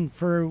fitting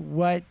for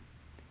what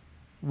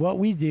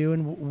we do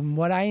and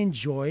what I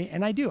enjoy.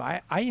 And I do.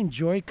 I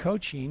enjoy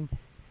coaching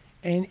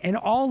and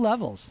all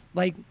levels.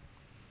 Like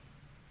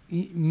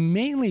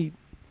mainly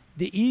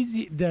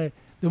the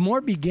more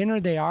beginner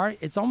they are,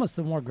 it's almost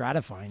the more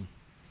gratifying.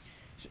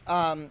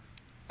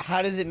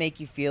 How does it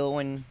make you feel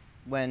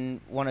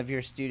when one of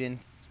your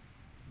students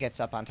gets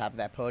up on top of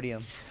that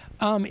podium?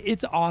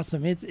 It's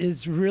awesome.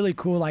 It's really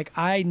cool. Like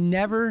I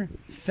never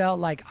felt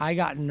like I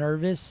got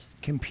nervous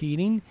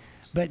competing,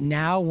 but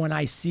now when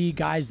I see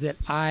guys that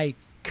I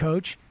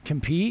coach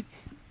compete,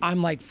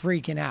 I'm like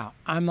freaking out.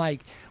 I'm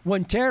like,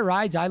 when Tara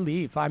rides, I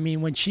leave. I mean,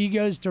 when she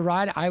goes to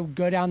ride, I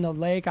go down the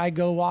lake, I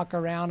go walk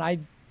around. I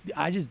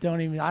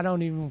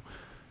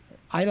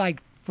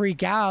like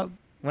freak out.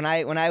 When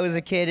I was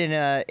a kid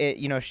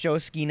in show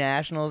ski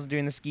nationals,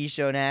 doing the ski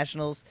show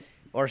nationals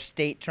or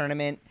state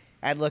tournament,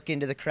 I'd look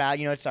into the crowd.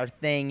 It's our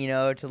thing,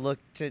 to look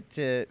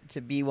to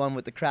be one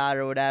with the crowd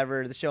or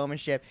whatever, the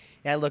showmanship.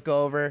 And I look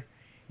over,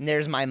 and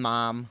there's my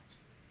mom.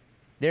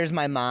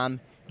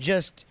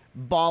 Just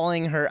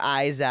bawling her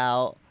eyes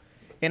out.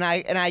 And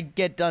I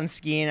get done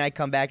skiing, and I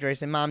come back to her and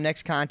say, Mom,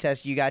 next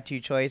contest you got two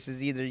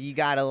choices. Either you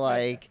got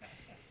to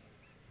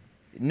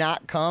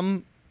not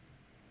come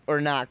or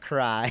not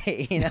cry.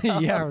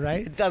 Yeah,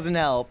 right. It doesn't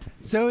help.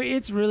 So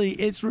it's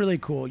really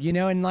cool,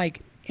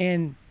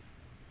 and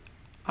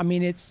I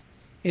mean, it's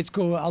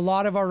cool. A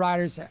lot of our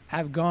riders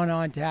have gone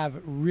on to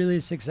have really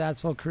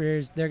successful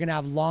careers. They're going to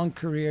have long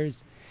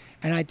careers.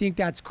 And I think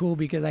that's cool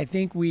because I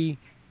think we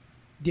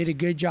did a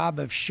good job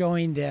of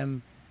showing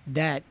them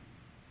that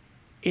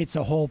it's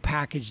a whole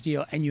package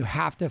deal, and you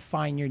have to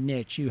find your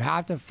niche. You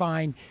have to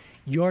find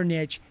your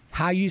niche,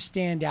 how you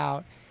stand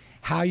out,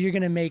 how you're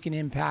going to make an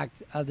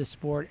impact of the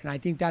sport. And I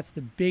think that's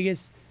the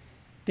biggest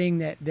thing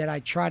that I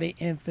try to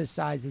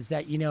emphasize is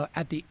that,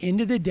 at the end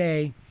of the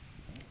day,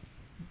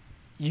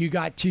 you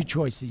got two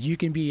choices. You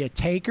can be a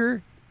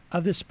taker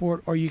of the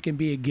sport, or you can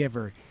be a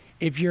giver.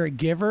 If you're a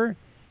giver,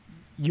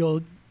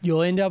 you'll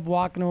end up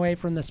walking away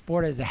from the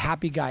sport as a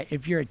happy guy.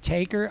 If you're a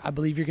taker, I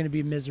believe you're going to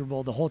be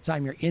miserable the whole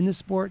time you're in the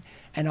sport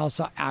and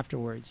also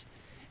afterwards.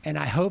 And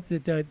I hope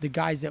that the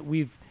guys that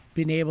we've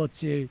been able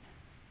to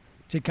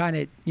kind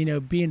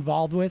of, be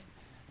involved with,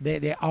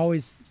 they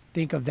always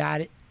think of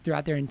that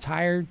throughout their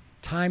entire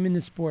time in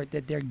the sport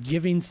that they're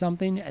giving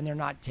something and they're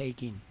not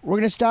taking. We're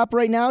going to stop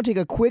right now, take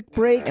a quick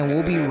break, and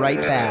we'll be right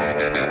back.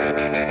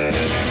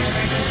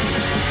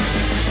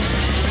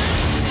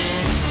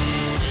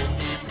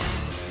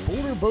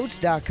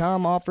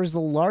 BoulderBoats.com offers the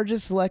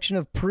largest selection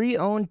of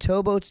pre-owned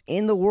towboats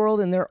in the world,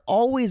 and they're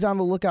always on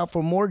the lookout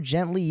for more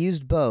gently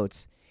used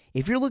boats.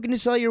 If you're looking to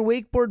sell your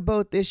wakeboard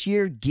boat this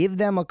year, give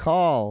them a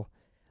call.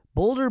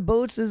 Boulder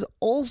Boats is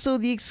also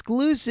the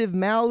exclusive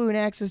Malibu and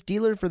Axis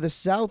dealer for the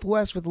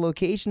Southwest with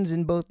locations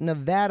in both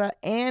Nevada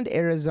and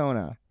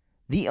Arizona.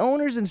 The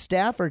owners and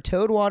staff are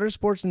towed water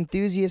sports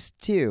enthusiasts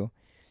too.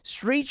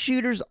 Straight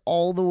shooters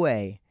all the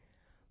way.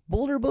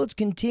 Boulder Boats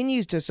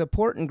continues to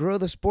support and grow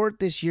the sport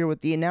this year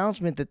with the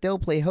announcement that they'll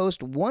play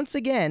host once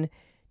again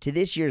to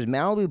this year's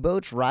Malibu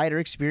Boats Rider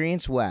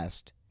Experience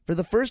West. For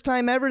the first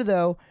time ever,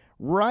 though,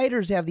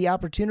 riders have the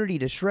opportunity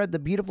to shred the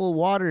beautiful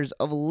waters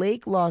of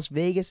Lake Las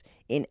Vegas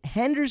in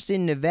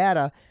Henderson,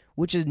 Nevada,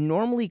 which is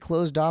normally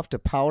closed off to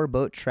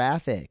powerboat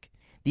traffic.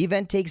 The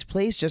event takes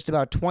place just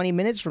about 20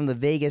 minutes from the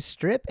Vegas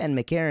Strip and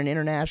McCarran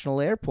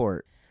International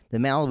Airport. The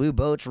Malibu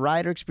Boats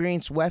Rider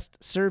Experience West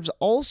serves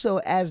also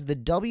as the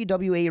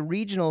WWA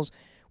Regionals,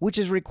 which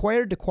is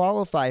required to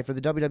qualify for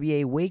the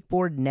WWA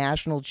Wakeboard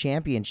National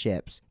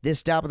Championships. This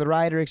stop of the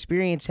Rider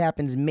Experience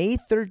happens May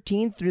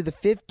 13th through the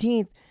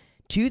 15th,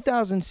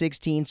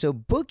 2016, so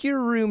book your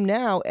room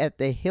now at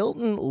the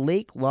Hilton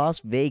Lake Las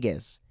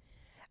Vegas.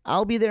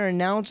 I'll be there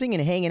announcing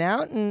and hanging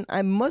out, and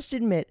I must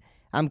admit,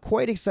 I'm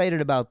quite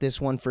excited about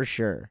this one for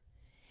sure.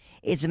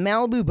 It's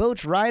Malibu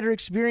Boats Rider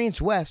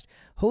Experience West,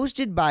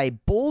 hosted by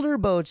Boulder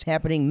Boats,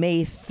 happening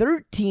May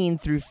 13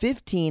 through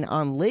 15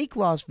 on Lake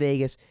Las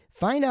Vegas.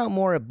 Find out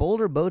more at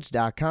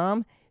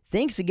boulderboats.com.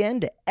 Thanks again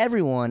to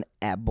everyone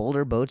at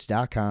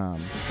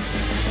boulderboats.com.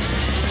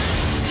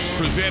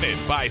 Presented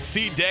by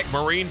SeaDeck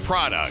Marine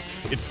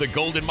Products. It's the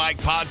Golden Mike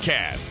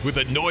Podcast with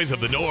the noise of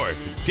the North,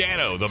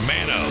 Dano the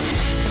Mano.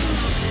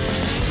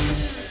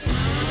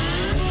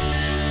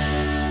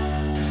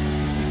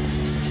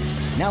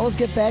 Now let's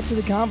get back to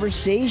the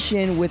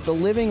conversation with the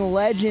living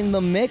legend, the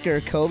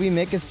Mikker, Cobe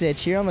Mikacich,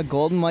 here on the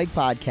Golden Mike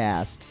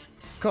Podcast.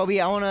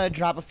 Cobe, I want to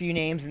drop a few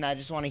names, and I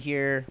just want to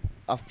hear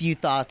a few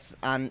thoughts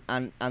on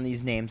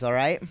these names, all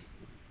right? I'm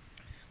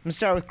going to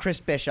start with Chris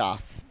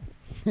Bischoff.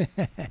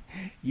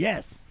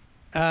 Yes.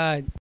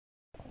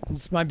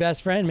 It's my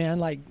best friend, man.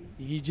 Like,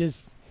 he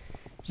just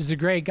a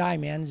great guy,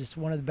 man. Just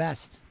one of the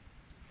best.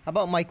 How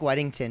about Mike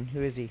Weddington?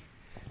 Who is he?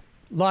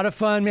 A lot of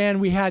fun, man.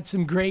 We had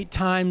some great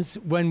times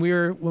when we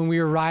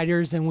were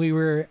riders, and we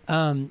were,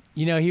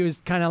 he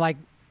was kind of like,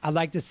 I'd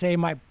like to say,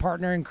 my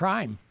partner in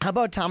crime. How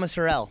about Thomas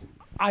Harrell?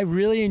 I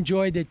really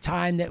enjoyed the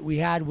time that we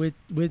had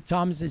with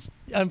Thomas.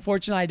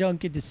 Unfortunately, I don't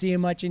get to see him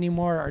much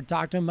anymore or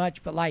talk to him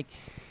much, but like,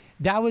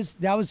 that was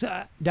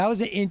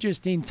an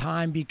interesting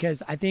time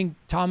because I think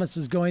Thomas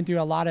was going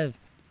through a lot of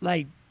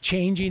like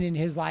changing in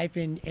his life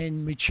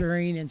and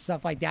maturing and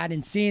stuff like that.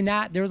 And seeing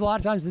that, there was a lot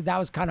of times that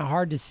was kind of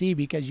hard to see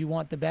because you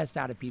want the best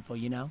out of people,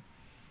 you know?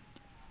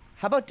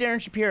 How about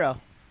Darren Shapiro?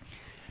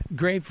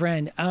 Great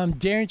friend.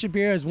 Darren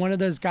Shapiro is one of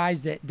those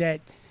guys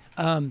that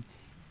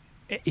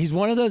he's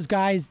one of those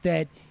guys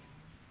that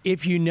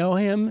if you know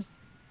him,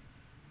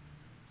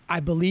 I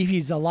believe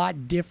he's a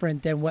lot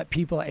different than what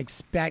people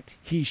expect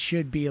he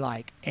should be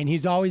like. And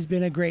he's always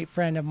been a great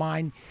friend of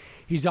mine.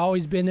 He's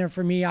always been there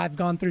for me. I've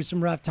gone through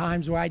some rough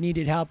times where I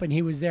needed help, and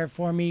he was there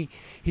for me.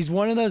 He's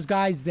one of those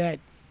guys that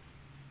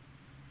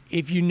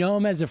if you know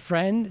him as a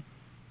friend,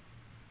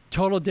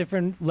 total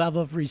different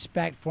level of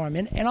respect for him.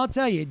 And I'll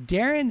tell you,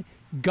 Darren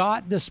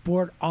got the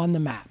sport on the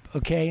map,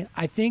 okay?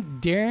 I think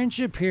Darren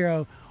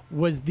Shapiro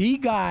was the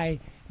guy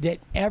that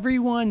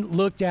everyone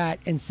looked at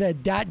and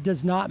said, that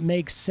does not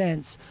make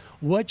sense.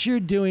 What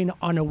you're doing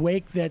on a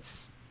wake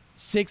that's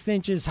 6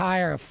 inches high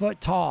or a foot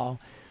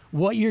tall,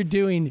 what you're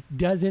doing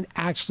doesn't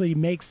actually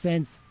make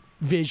sense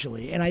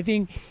visually. And I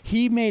think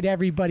he made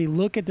everybody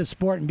look at the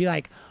sport and be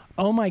like,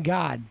 oh my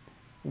God,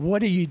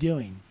 what are you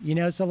doing? You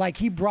know, so like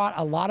he brought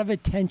a lot of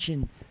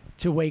attention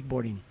to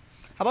wakeboarding.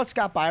 How about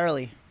Scott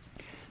Byerly?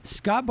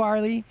 Scott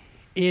Byerly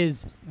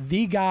is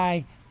the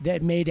guy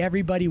that made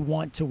everybody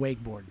want to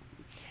wakeboard.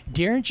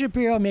 Darren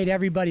Shapiro made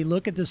everybody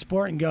look at the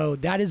sport and go,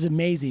 that is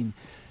amazing.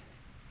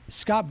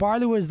 Scott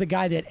Byerly was the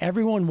guy that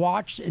everyone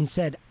watched and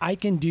said, I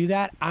can do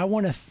that. I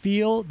want to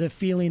feel the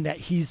feeling that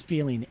he's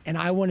feeling, and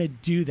I want to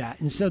do that.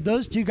 And so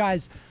those two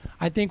guys,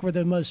 I think, were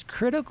the most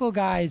critical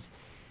guys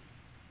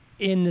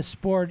in the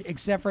sport,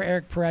 except for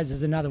Eric Perez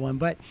is another one.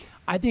 But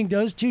I think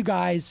those two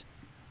guys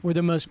were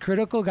the most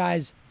critical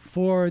guys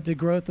for the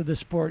growth of the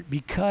sport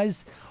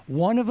because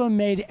one of them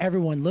made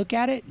everyone look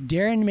at it.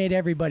 Darren made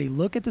everybody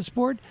look at the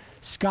sport.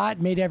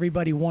 Scott made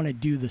everybody want to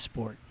do the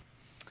sport.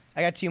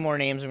 I got 2 more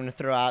names I'm going to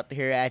throw out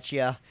here at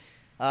you.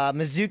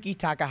 Mizuki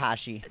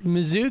Takahashi.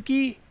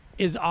 Mizuki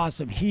is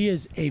awesome. He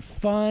is a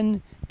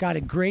fun, got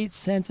a great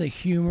sense of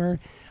humor.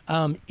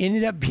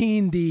 Ended up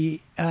being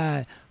the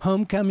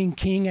homecoming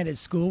king at his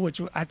school,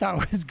 which I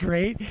thought was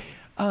great.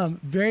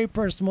 Very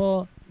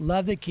personable.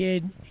 Love the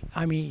kid.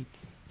 I mean,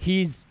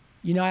 he's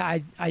You know,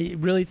 I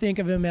really think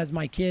of him as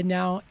my kid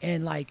now,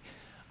 and like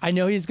I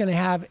know he's going to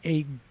have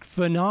a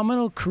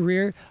phenomenal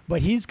career,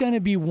 but he's going to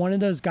be one of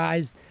those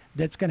guys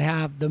that's going to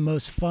have the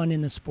most fun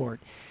in the sport.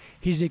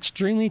 He's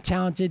extremely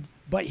talented,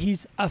 but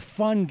he's a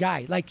fun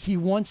guy. Like, he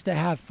wants to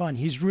have fun.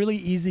 He's really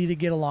easy to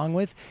get along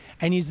with,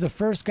 and he's the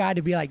first guy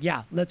to be like,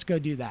 yeah, let's go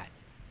do that.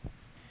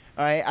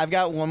 All right, I've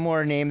got one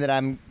more name that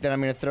I'm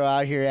going to throw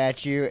out here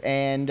at you,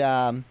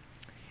 and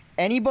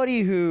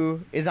anybody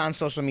who is on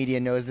social media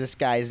knows this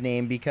guy's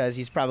name because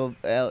he's probably,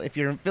 if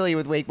you're familiar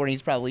with wakeboarding,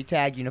 he's probably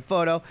tagged you in a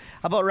photo.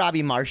 How about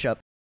Robbie Marshup?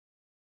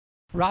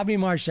 Robbie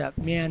Marshup,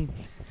 man.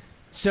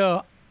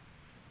 So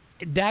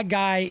that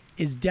guy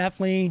is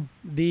definitely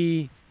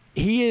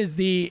he is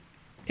the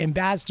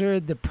ambassador,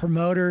 the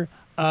promoter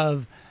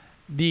of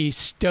the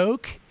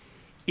stoke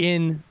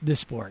in the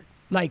sport.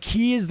 Like,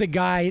 he is the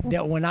guy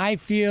that when I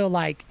feel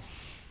like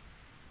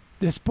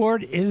the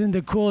sport isn't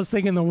the coolest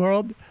thing in the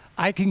world,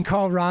 I can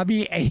call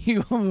Robbie and he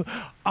will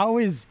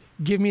always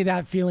give me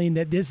that feeling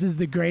that this is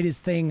the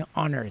greatest thing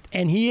on earth.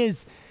 And he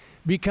has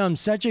become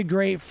such a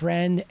great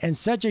friend and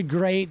such a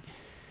great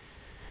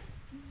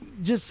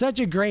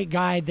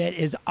guy that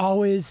is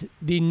always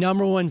the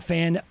number one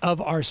fan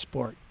of our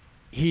sport.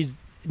 He's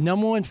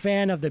number one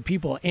fan of the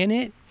people in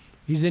it.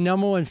 He's the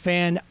number one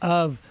fan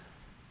of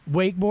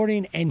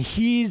wakeboarding, and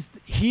he's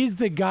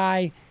the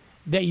guy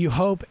that you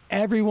hope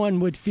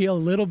everyone would feel a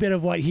little bit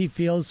of what he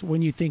feels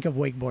when you think of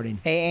wakeboarding.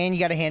 Hey, and you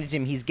got to hand it to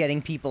him. He's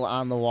getting people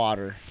on the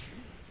water.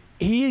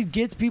 He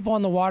gets people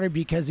on the water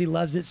because he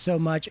loves it so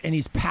much, and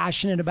he's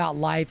passionate about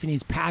life, and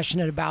he's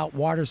passionate about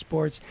water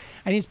sports,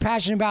 and he's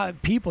passionate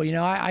about people. You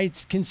know, I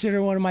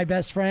consider one of my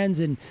best friends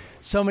and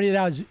somebody that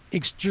I was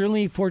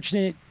extremely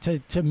fortunate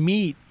to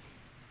meet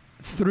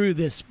through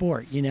this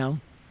sport, you know.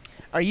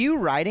 Are you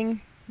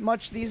riding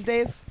much these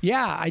days?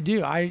 Yeah, I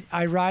do.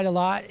 I ride a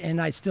lot,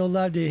 and I still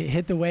love to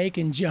hit the wake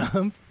and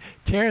jump.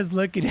 Tara's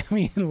looking at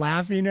me and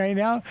laughing right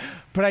now,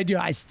 but I do.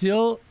 I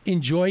still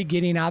enjoy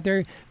getting out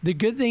there. The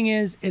good thing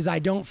is I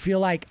don't feel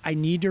like I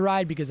need to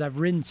ride because I've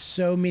ridden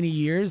so many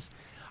years.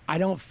 I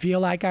don't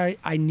feel like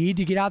I need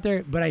to get out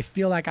there, but I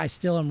feel like I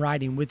still am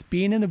riding. With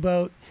being in the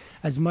boat,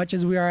 as much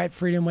as we are at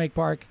Freedom Wake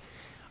Park,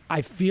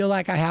 I feel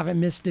like I haven't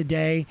missed a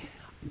day.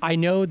 I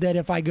know that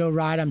if I go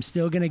ride, I'm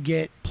still going to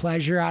get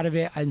pleasure out of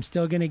it. I'm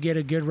still going to get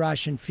a good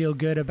rush and feel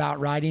good about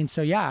riding.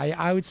 So, yeah,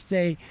 I would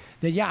say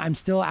that, yeah, I'm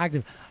still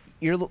active.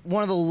 You're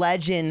one of the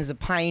legends, a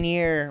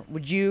pioneer.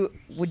 Would you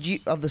of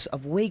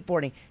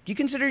wakeboarding? Do you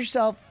consider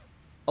yourself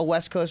a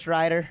West Coast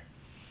rider?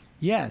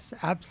 Yes,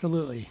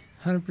 absolutely,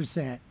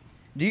 100%.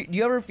 Do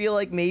you ever feel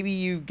like maybe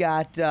you've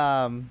got...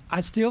 I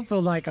still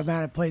feel like I'm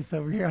at a place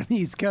over here on the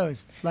East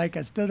Coast. Like,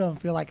 I still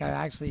don't feel like I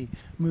actually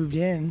moved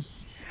in.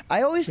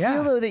 I always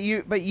feel though that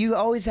you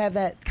always have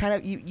that kind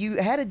of you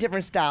had a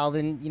different style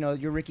than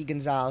your Ricky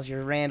Gonzalez,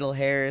 your Randall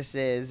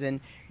Harris's,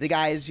 and the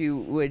guys who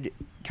would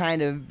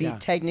kind of be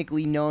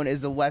technically known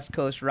as the West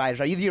Coast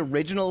riders. Are you the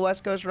original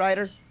West Coast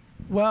rider?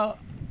 Well,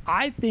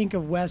 I think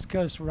of West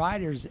Coast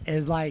riders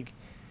as like,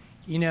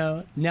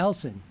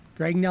 Nelson,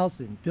 Greg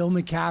Nelson, Bill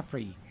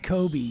McCaffrey,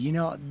 Kobe.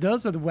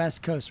 Those are the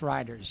West Coast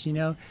riders.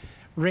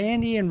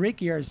 Randy and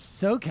Ricky are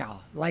SoCal.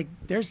 Like,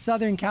 they're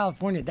Southern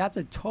California. That's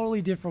a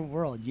totally different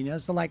world,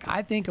 So, like,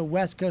 I think of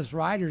West Coast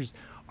riders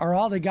are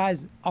all the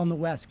guys on the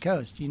West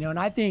Coast, And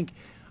I think,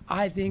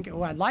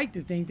 well, I'd like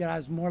to think that I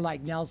was more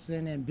like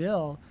Nelson and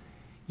Bill.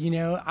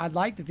 I'd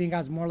like to think I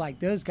was more like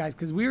those guys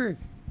because we're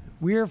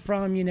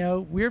from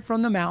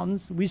the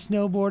mountains. We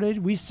snowboarded,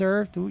 we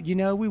surfed,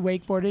 we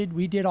wakeboarded,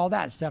 we did all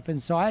that stuff.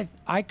 And so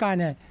I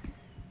kind of,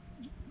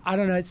 I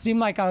don't know, it seemed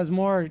like I was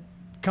more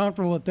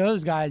comfortable with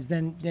those guys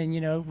than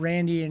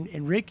Randy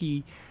and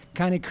Ricky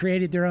kind of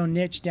created their own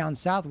niche down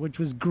south, which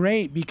was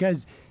great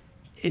because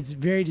it's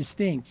very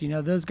distinct.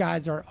 Those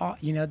guys are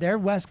they're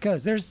West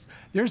Coast, they're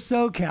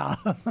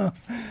SoCal.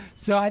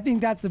 So I think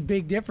that's a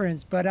big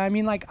difference. But I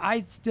mean, like,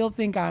 I still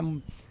think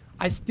I'm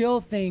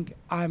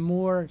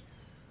more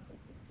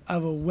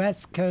of a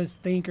West Coast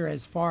thinker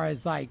as far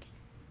as like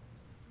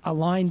a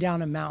line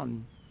down a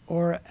mountain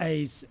or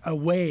a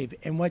wave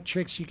and what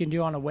tricks you can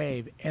do on a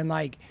wave, and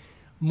like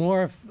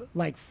more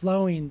like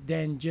flowing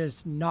than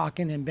just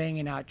knocking and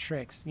banging out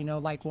tricks.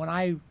 Like when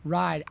I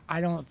ride, I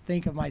don't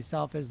think of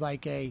myself as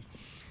like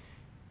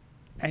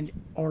an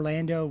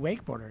Orlando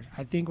wakeboarder.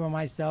 I think of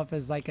myself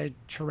as like a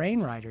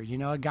terrain rider,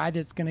 a guy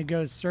that's going to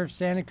go surf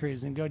Santa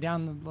Cruz and go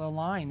down the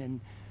line.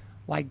 And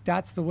like,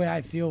 that's the way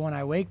I feel when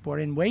I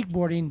wakeboard. And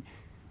wakeboarding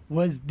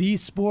was the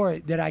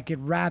sport that I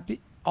could wrap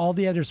all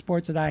the other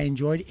sports that I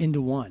enjoyed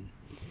into one,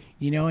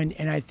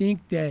 and I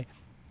think that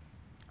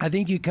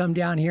you come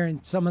down here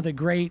and some of the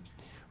great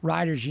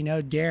riders,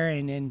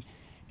 Darren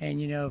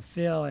and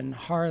Phil and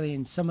Harley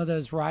and some of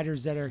those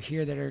riders that are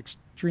here that are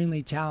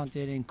extremely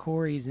talented, and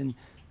Corey's, and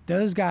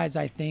those guys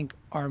I think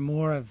are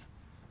more of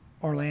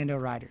Orlando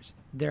riders.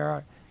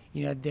 They're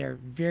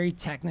very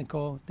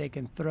technical. They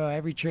can throw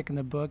every trick in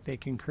the book. They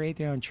can create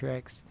their own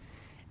tricks.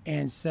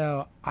 And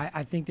so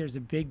I think there's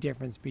a big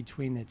difference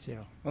between the two.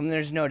 Well,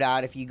 there's no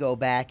doubt if you go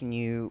back and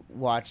you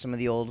watch some of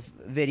the old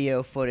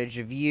video footage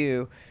of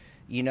you,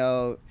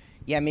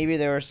 maybe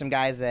there were some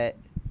guys that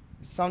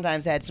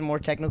sometimes had some more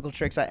technical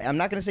tricks. I'm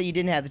not going to say you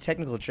didn't have the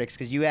technical tricks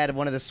because you had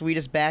one of the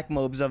sweetest back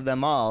mobs of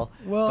them all.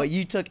 Well, but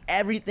you took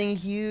everything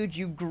huge.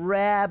 You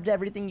grabbed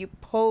everything. You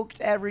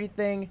poked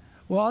everything.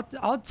 Well,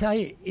 I'll tell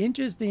you,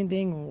 interesting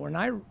thing, when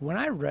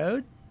I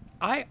rode,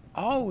 I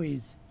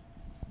always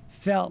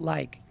felt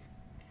like,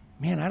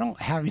 man, I don't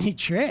have any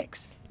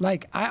tricks.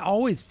 Like, I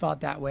always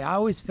felt that way. I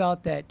always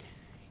felt that,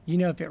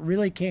 if it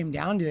really came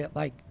down to it,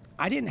 like,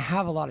 I didn't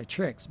have a lot of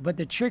tricks, but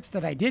the tricks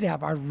that I did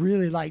have, I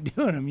really liked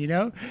doing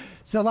them,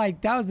 So,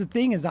 like, that was the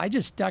thing, is I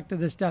just stuck to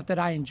the stuff that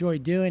I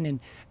enjoyed doing. And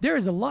there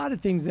was a lot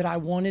of things that I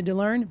wanted to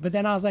learn, but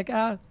then I was like,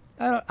 I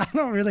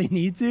don't really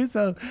need to.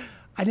 So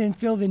I didn't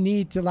feel the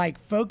need to, like,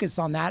 focus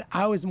on that.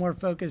 I was more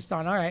focused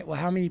on, all right, well,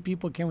 how many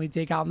people can we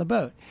take out on the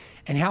boat?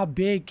 And how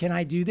big can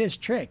I do this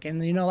trick?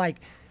 And,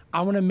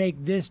 I want to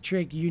make this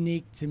trick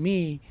unique to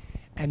me.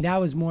 And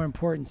that was more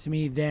important to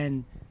me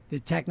than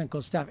the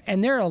technical stuff.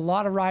 And there are a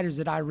lot of riders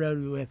that I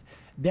rode with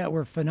that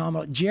were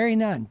phenomenal. Jerry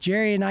Nunn.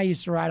 Jerry and I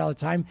used to ride all the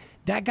time.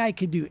 That guy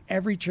could do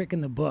every trick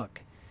in the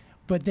book.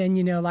 But then,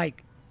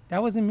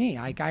 that wasn't me.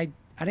 Like, I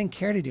didn't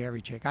care to do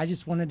every trick. I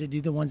just wanted to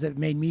do the ones that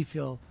made me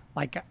feel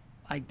like that,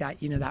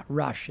 that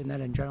rush and that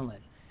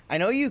adrenaline. I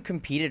know you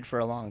competed for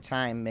a long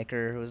time,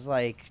 Mikker. It was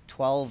like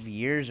 12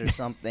 years or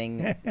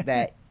something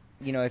that,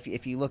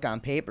 if you look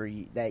on paper,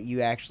 that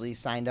you actually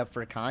signed up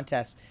for a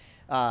contest.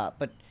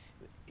 But,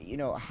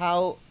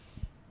 how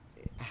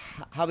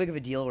big of a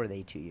deal were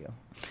they to you?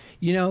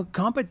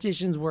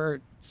 Competitions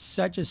were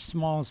such a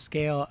small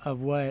scale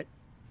of what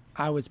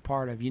I was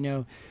part of.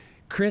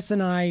 Chris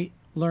and I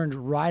learned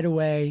right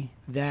away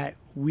that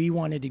we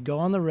wanted to go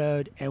on the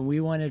road and we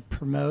wanted to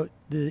promote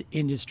the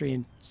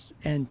industry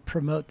and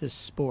promote the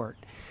sport.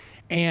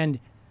 And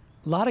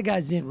a lot of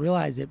guys didn't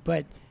realize it,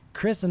 but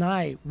Chris and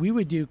I, we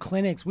would do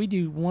clinics. We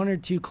do 1 or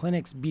 2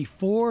 clinics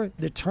before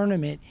the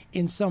tournament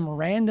in some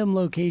random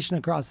location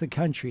across the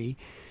country,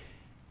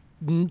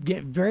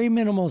 get very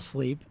minimal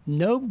sleep,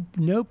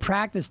 no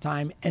practice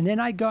time, and then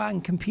I'd go out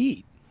and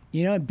compete.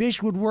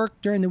 Bish would work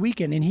during the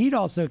weekend, and he'd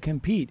also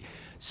compete.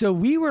 So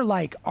we were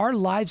like, our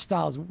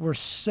lifestyles were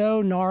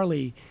so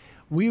gnarly.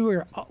 We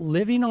were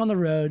living on the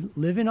road,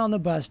 living on the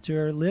bus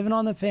tour, living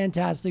on the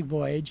Fantastic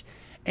Voyage,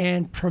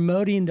 and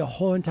promoting the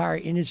whole entire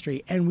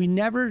industry. And we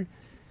never...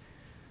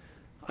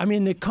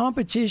 the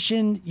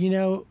competition,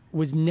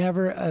 was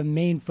never a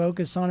main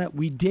focus on it.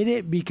 We did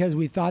it because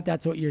we thought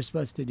that's what you're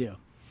supposed to do.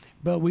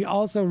 But we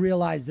also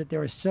realized that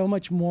there was so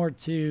much more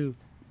to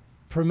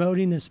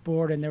promoting the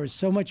sport, and there was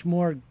so much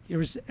more. It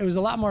was a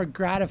lot more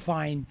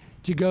gratifying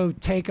to go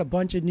take a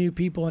bunch of new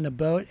people in a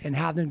boat and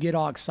have them get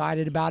all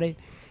excited about it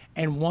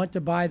and want to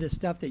buy the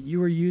stuff that you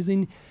were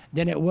using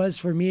than it was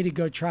for me to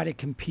go try to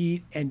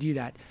compete and do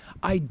that.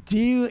 I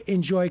do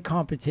enjoy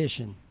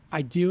competition.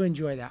 I do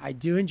enjoy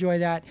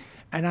that.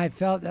 And I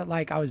felt that,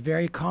 like, I was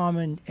very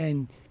calm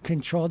and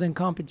controlled in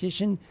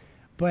competition,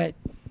 but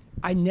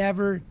I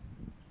never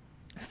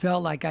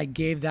felt like I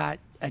gave that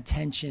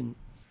attention.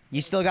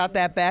 You still got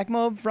that back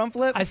mob front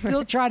flip? I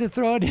still try to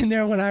throw it in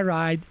there when I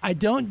ride. I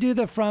don't do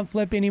the front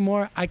flip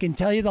anymore. I can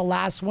tell you the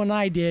last one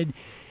I did,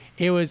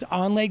 it was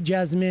on Lake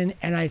Jessamine,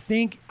 and I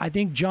think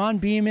John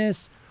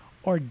Bemis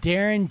or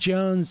Darren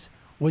Jones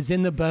was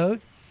in the boat,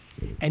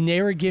 and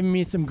they were giving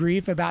me some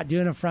grief about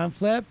doing a front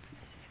flip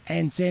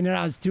and saying that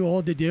I was too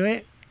old to do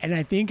it. And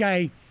I think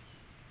I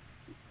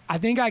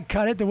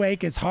cut at the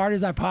wake as hard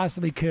as I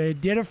possibly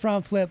could, did a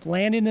front flip,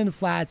 landed in the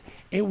flats.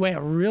 It went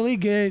really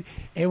good.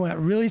 It went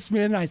really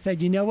smooth. And I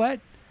said, you know what?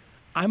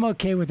 I'm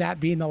okay with that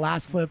being the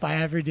last flip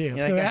I ever do.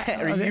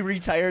 You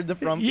retired the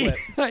front flip.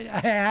 I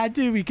had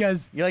to,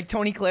 because... You're like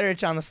Tony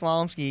Klarich on the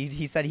slalom ski.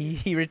 He said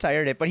he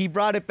retired it, but he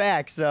brought it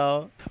back,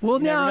 so... Well,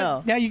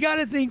 now you got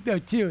to think, though,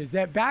 too, is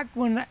that back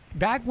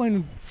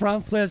when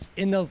front flips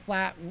in the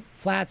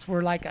flats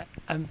were like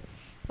an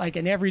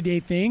everyday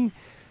thing,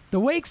 the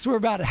wakes were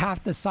about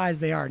half the size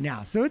they are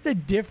now. So it's a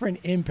different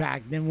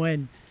impact than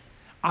when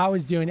I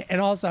was doing it, and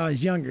also I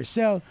was younger.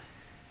 So...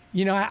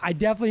 I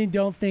definitely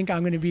don't think I'm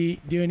going to be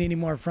doing any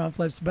more front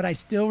flips, but I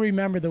still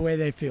remember the way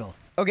they feel.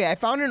 Okay, I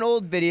found an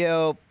old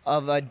video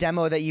of a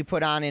demo that you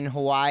put on in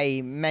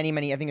Hawaii many,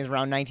 I think it was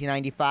around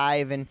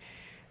 1995, and,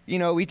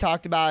 we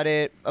talked about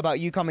it, about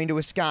you coming to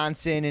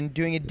Wisconsin and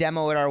doing a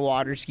demo at our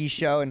water ski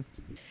show, and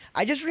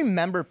I just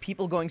remember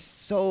people going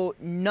so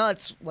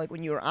nuts, like,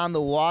 when you were on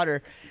the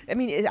water. I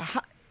mean,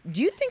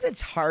 do you think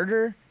that's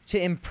harder to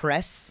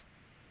impress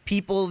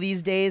people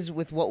these days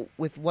with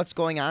what's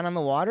going on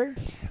the water?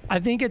 I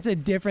think it's a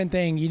different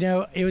thing.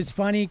 It was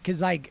funny because,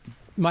 like,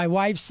 my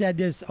wife said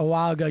this a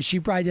while ago.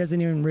 She probably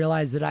doesn't even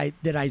realize that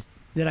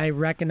I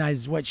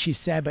recognize what she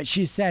said, but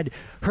she said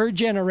her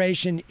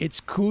generation,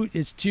 it's cool,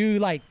 it's too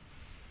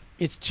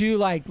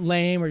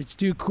lame, or it's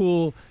too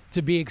cool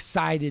to be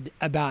excited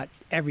about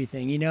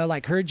everything.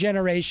 Like, her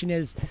generation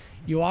is,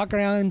 you walk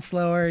around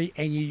slower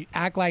and you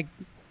act like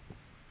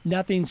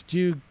nothing's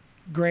too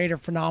great or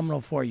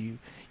phenomenal for you.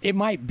 It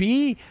might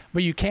be,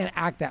 but you can't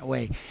act that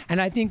way.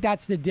 And I think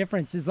that's the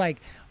difference, is like,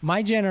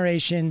 my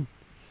generation,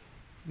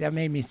 that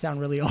made me sound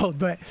really old,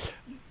 but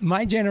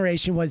my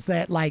generation was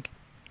that like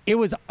it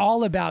was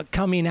all about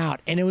coming out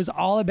and it was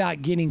all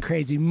about getting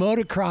crazy.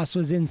 Motocross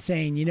was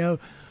insane, you know,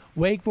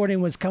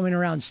 wakeboarding was coming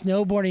around,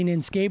 snowboarding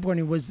and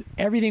skateboarding was,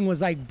 everything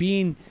was like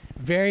being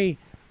very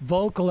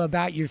vocal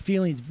about your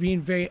feelings,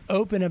 being very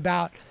open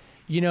about,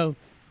 you know,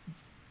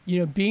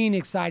 being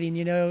exciting,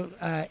 you know,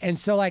 and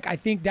so like I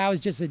think that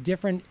was just a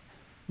different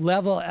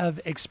level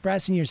of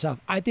expressing yourself.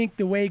 I think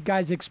the way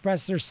guys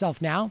express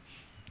themselves now,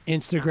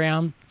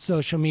 Instagram,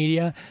 social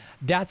media,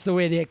 that's the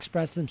way they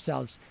express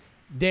themselves.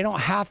 They don't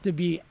have to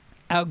be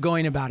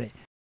outgoing about it.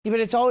 Yeah, but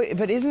it's always,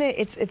 but isn't it?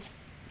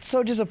 It's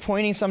so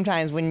disappointing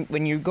sometimes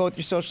when you go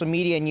through social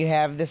media and you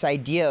have this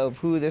idea of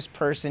who this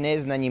person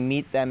is, and then you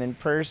meet them in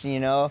person, you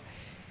know,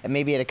 and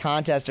maybe at a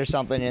contest or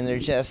something, and they're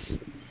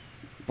just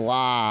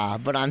blah.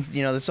 But on,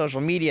 you know, the social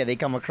media, they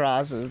come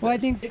across as. Well, I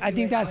think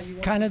that's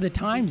kind of the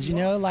times, you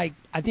know, like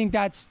I think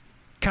that's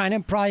kind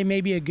of probably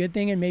maybe a good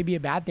thing and maybe a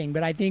bad thing.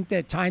 But I think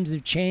that times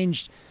have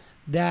changed,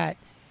 that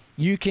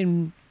you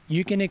can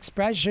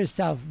express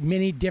yourself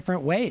many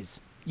different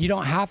ways. You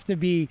don't have to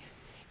be,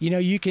 you know,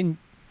 you can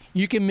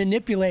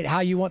manipulate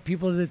how you want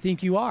people to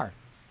think you are.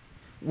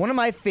 One of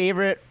my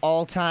favorite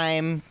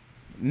all-time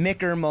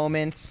Mikker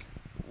moments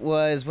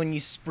was when you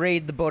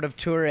sprayed the boat of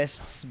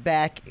tourists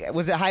back.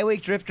 Was it High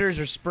Wake Drifters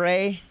or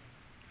Spray?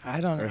 I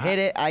don't know. Or Hit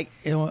It? I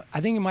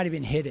think it might have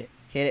been Hit It.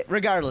 Hit It.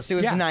 Regardless, it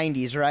was the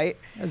 90s, right?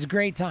 It was a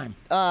great time.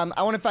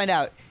 I want to find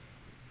out.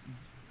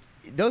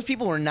 Those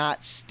people were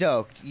not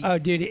stoked. Oh,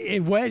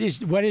 dude, what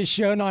is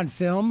shown on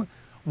film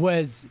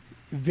was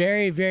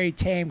very, very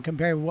tame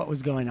compared to what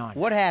was going on.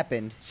 What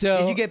happened? So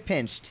did you get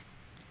pinched?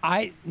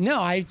 I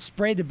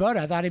sprayed the boat.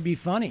 I thought it'd be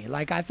funny.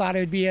 Like, I thought it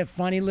would be a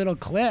funny little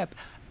clip.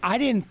 I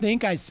didn't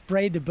think I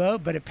sprayed the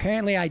boat, but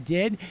apparently I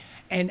did.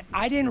 And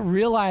I didn't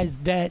realize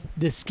that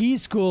the ski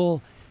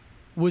school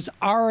was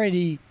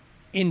already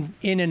in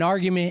an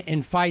argument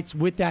and fights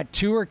with that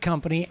tour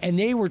company, and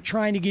they were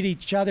trying to get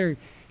each other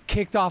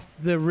kicked off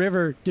the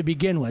river to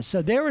begin with.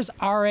 So there was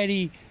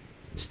already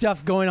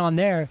stuff going on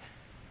there.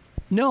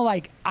 No,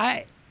 like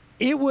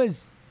it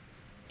was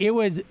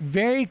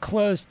very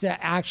close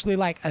to actually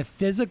like a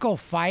physical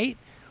fight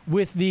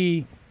with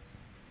the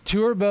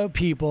tour boat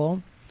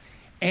people.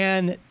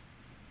 And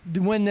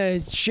when the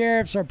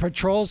sheriffs or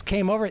patrols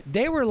came over,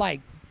 they were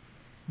like,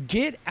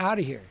 get out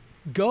of here,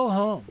 go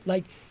home.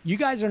 Like, you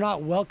guys are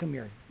not welcome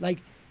here. Like,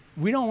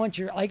 we don't want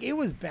your, like, it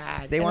was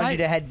bad. They wanted you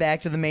to head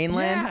back to the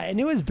mainland? Yeah, and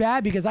it was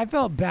bad because I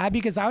felt bad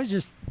because I was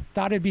just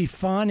thought it'd be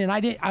fun. And I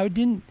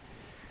didn't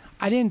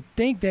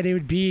think that it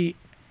would be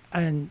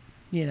an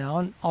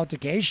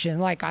altercation.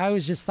 Like, I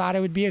was just thought it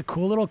would be a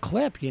cool little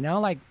clip, you know,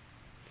 like,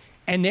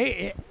 and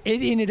it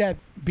ended up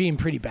being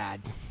pretty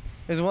bad.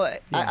 Well,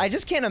 yeah. I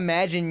just can't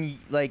imagine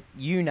like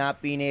you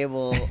not being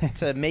able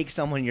to make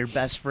someone your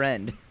best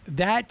friend.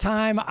 That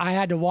time I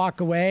had to walk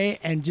away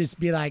and just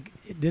be like,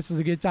 this is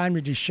a good time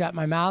to just shut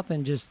my mouth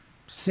and just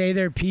say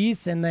their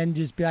piece and then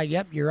just be like,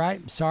 yep, you're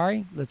right. I'm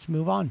sorry. Let's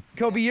move on.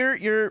 Cobe,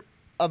 you're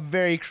a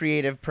very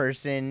creative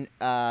person.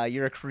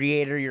 You're a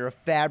creator. You're a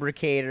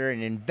fabricator,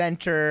 an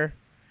inventor.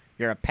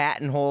 You're a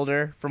patent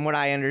holder, from what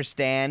I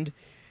understand.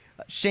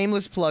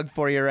 Shameless plug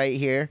for you right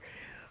here.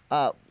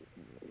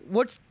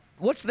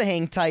 What's the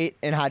hang tight,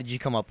 and how did you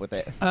come up with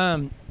it?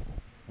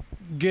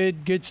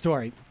 Good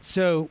story.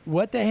 So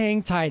what the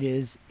hang tight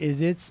is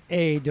it's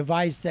a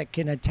device that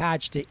can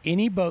attach to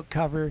any boat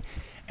cover,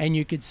 and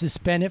you could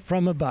suspend it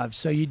from above.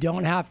 So you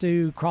don't have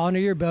to crawl under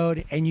your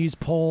boat and use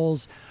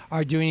poles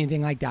or do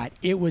anything like that.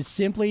 It was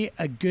simply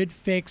a good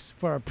fix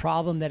for a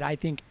problem that I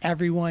think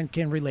everyone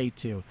can relate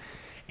to.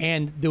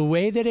 And the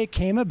way that it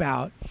came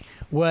about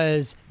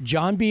was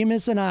John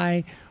Bemis and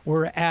I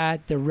were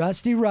at the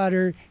Rusty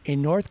Rudder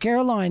in North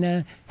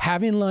Carolina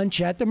having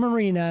lunch at the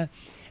marina,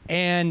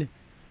 and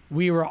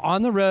we were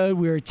on the road.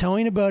 We were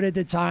towing a boat at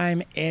the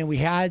time, and we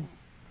had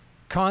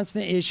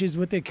constant issues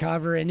with the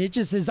cover, and it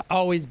just has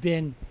always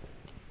been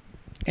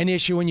an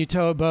issue when you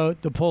tow a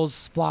boat. The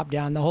poles flop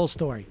down, the whole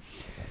story.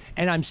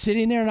 And I'm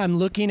sitting there, and I'm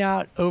looking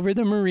out over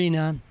the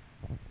marina,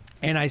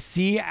 and I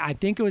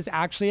think it was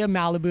actually a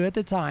Malibu at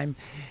the time,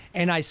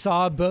 and I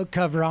saw a boat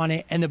cover on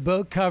it, and the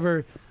boat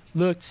cover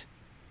looked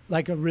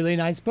like a really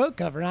nice boat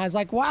cover. And I was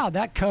like, wow,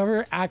 that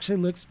cover actually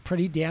looks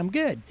pretty damn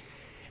good.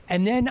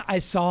 And then I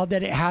saw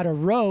that it had a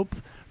rope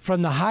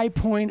from the high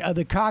point of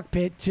the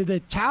cockpit to the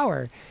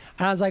tower.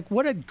 And I was like,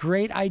 what a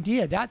great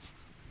idea. That's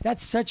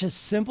such a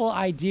simple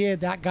idea.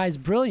 That guy's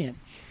brilliant.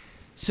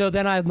 So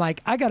then I'm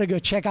like, I got to go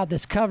check out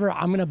this cover.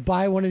 I'm going to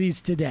buy one of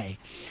these today.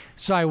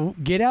 So I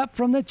get up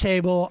from the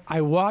table.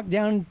 I walk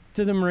down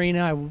to the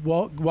marina.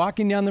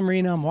 Walking down the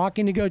marina. I'm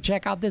walking to go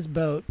check out this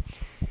boat.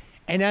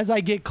 And as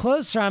I get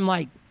closer, I'm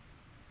like,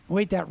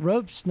 wait, that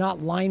rope's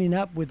not lining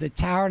up with the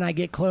tower. And I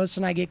get closer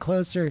and I get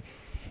closer.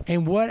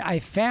 And what I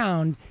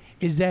found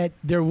is that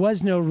there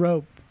was no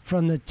rope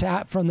from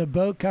the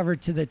boat cover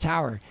to the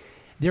tower.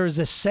 There was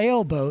a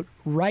sailboat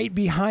right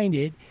behind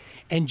it.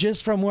 And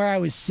just from where I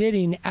was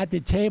sitting at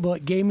the table,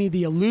 it gave me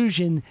the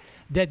illusion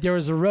that there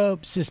was a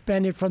rope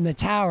suspended from the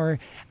tower.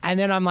 And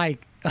then I'm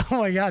like, oh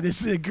my God,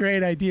 this is a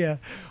great idea.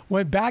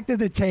 Went back to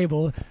the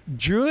table,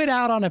 drew it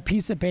out on a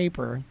piece of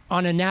paper,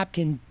 on a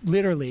napkin,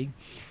 literally.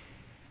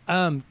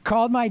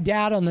 Called my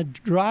dad on the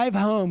drive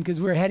home because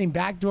we were heading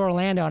back to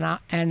Orlando.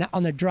 And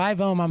on the drive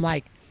home, I'm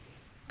like,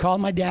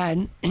 called my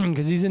dad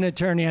because he's an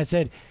attorney. I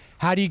said,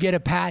 how do you get a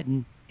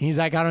patent? He's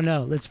like, I don't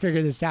know. Let's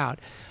figure this out.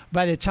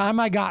 By the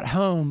time I got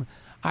home,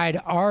 I'd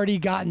already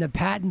gotten the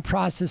patent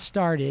process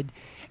started,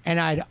 and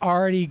I'd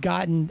already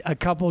gotten a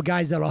couple of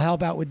guys that'll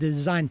help out with the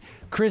design.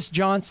 Chris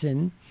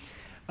Johnson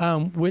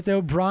with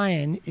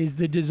O'Brien is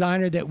the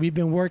designer that we've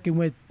been working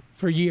with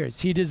for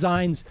years. He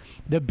designs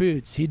the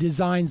boots. He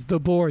designs the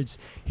boards.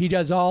 He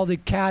does all the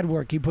CAD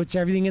work. He puts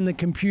everything in the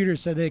computer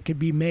so that it could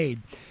be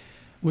made.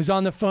 Was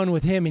on the phone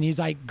with him, and he's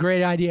like,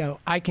 great idea.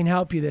 I can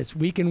help you this.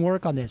 We can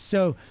work on this.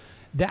 So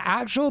the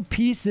actual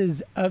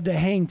pieces of the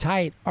hang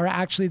tight are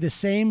actually the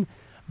same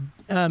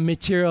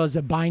material as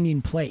a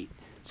binding plate.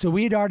 So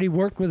we had already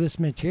worked with this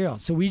material.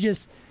 So we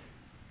just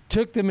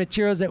took the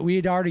materials that we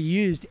had already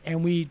used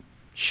and we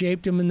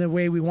shaped them in the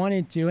way we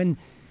wanted to, and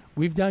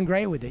we've done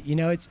great with it. You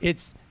know,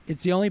 it's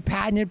the only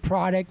patented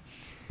product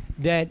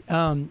that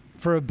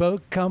for a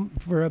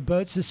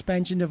boat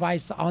suspension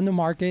device on the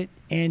market,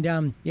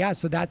 and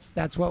so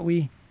that's what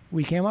we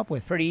came up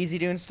with. Pretty easy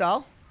to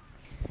install.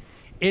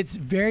 It's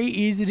very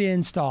easy to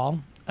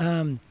install.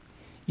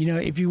 You know,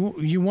 if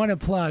you want to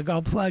plug,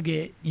 I'll plug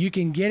it. You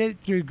can get it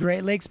through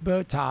Great Lakes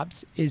Boat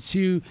Tops, is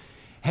who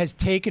has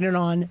taken it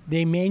on.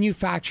 They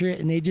manufacture it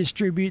and they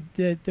distribute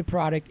the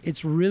product.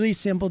 It's really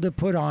simple to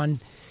put on.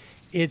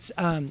 It's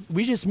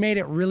we just made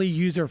it really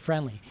user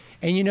friendly.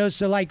 And you know,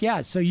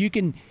 so you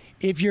can,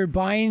 if you're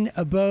buying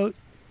a boat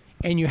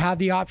and you have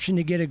the option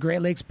to get a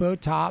Great Lakes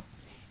Boat Top,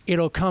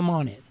 it'll come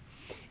on it.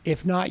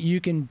 If not,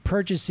 you can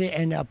purchase it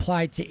and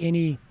apply it to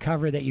any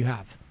cover that you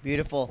have.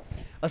 Beautiful.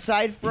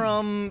 Aside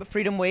from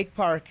Freedom Wake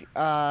Park,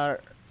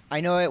 I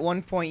know at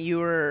one point you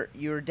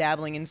were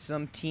dabbling in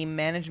some team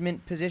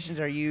management positions.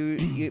 Are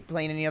you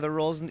playing any other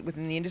roles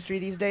within the industry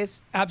these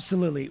days?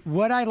 Absolutely.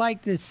 What I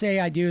like to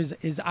say I do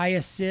is I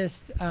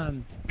assist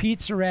Pete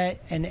Surrett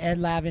and Ed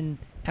Lavin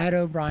at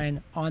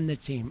O'Brien on the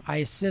team. I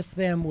assist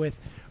them with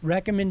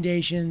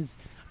recommendations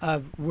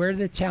of where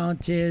the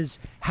talent is,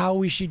 how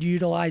we should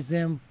utilize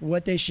them,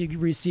 what they should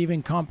receive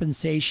in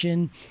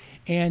compensation.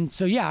 And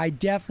so, I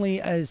definitely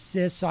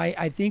assist. So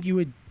I think you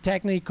would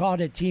technically call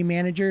it a team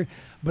manager,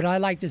 but I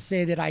like to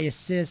say that I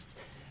assist,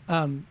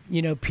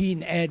 Pete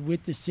and Ed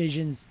with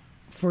decisions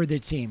for the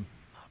team.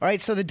 All right,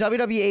 so the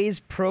WWA's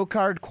Pro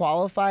Card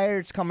Qualifier,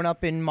 it's coming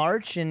up in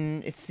March,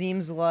 and it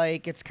seems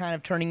like it's kind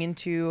of turning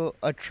into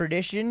a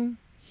tradition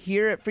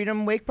here at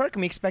Freedom Wake Park.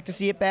 Can we expect to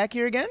see it back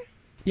here again?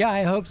 Yeah,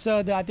 I hope so.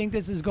 I think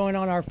this is going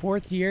on our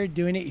 4th year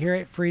doing it here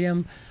at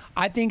Freedom.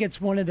 I think it's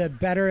one of the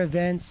better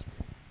events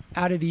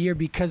out of the year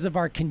because of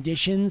our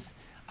conditions.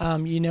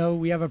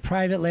 We have a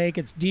private lake.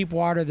 It's deep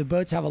water. The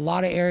boats have a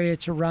lot of area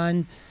to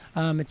run.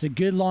 It's a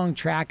good long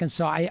track, and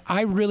so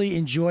I really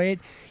enjoy it.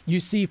 You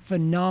see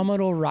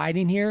phenomenal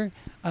riding here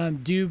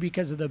due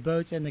because of the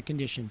boats and the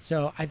conditions.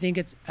 So I think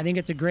it's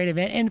a great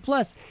event, and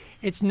plus,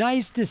 it's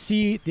nice to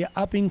see the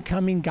up and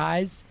coming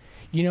guys,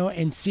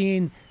 and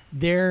seeing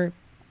their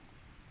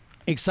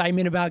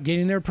excitement about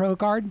getting their pro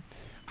card.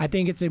 I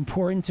think it's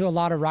important to a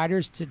lot of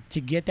riders to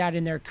get that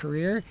in their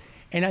career,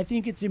 and I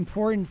think it's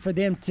important for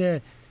them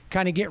to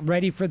kind of get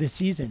ready for the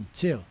season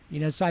too.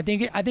 So I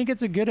think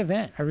it's a good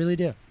event. I really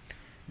do.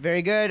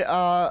 Very good.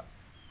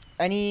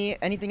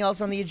 Anything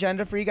else on the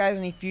agenda for you guys?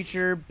 Any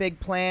future big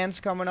plans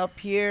coming up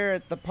here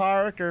at the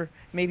park, or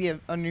maybe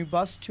a new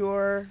bus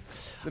tour?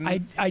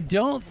 I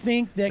don't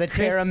think that the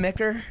Terra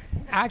Mikker.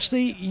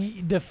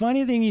 Actually, the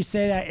funny thing you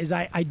say that is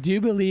I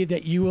do believe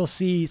that you will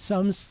see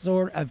some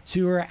sort of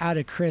tour out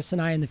of Chris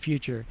and I in the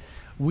future.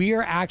 We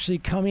are actually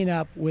coming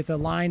up with a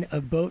line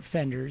of boat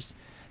fenders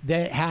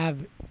that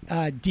have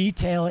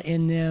detail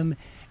in them,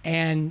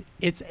 and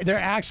they're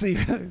actually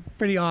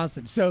pretty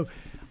awesome. So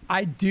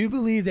I do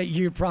believe that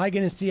you're probably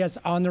going to see us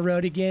on the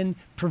road again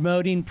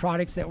promoting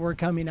products that we're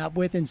coming up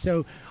with. And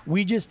so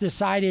we just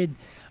decided,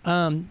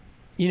 to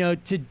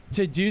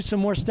do some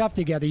more stuff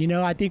together.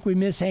 I think we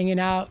miss hanging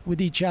out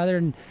with each other,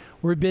 and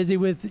we're busy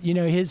with,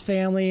 his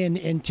family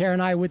and Tara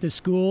and I with the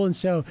school. And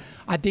so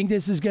I think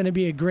this is going to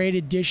be a great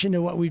addition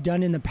to what we've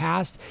done in the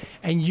past.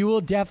 And you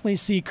will definitely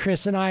see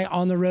Chris and I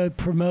on the road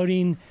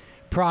promoting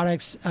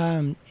products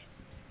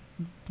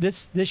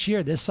this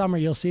year, this summer.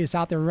 You'll see us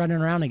out there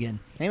running around again.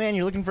 Hey man,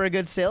 you're looking for a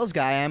good sales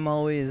guy. I'm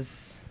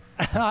always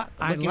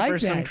looking for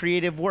some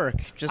creative work,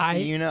 just so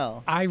you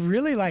know. I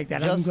really like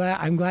that.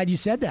 I'm glad you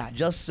said that.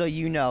 Just so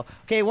you know.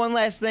 Okay, one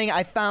last thing.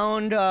 I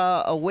found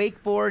a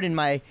wakeboard in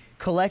my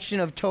collection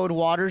of Toad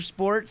Water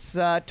Sports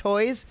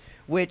toys,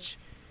 which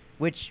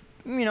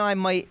I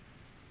might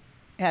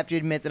have to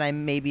admit that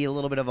I'm maybe a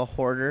little bit of a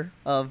hoarder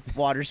of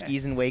water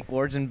skis and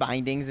wakeboards and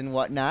bindings and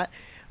whatnot.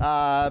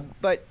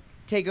 But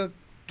take a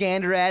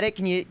gander at it.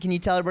 Can you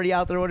tell everybody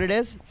out there what it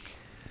is?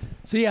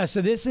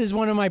 So this is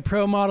one of my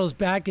pro models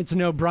back. It's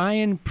an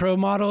O'Brien pro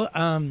model,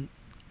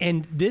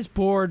 and this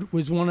board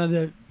was one of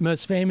the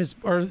most famous,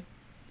 or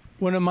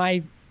one of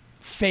my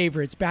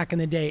favorites back in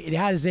the day. It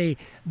has the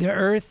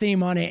Earth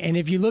theme on it, and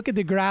if you look at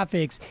the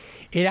graphics,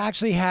 it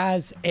actually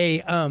has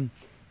a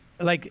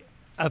like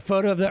a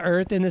photo of the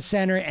Earth in the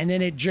center, and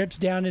then it drips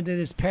down into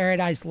this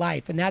paradise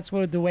life. And that's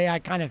the way I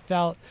kind of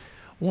felt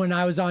when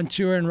I was on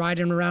tour and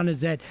riding around,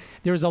 is that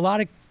there was a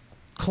lot of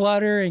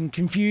clutter and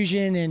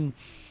confusion and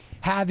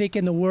havoc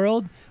in the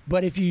world.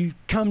 But if you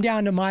come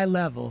down to my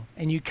level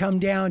and you come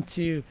down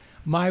to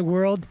my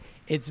world,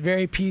 it's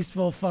very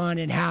peaceful, fun,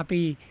 and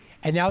happy.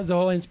 And that was the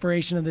whole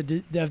inspiration of the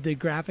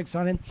graphics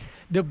on it.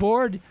 The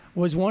board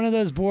was one of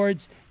those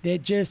boards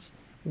that just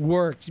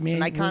worked. It's an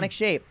iconic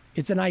shape.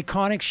 It's an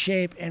iconic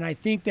shape, and I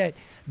think that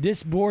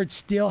this board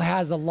still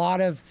has a lot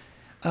of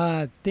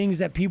things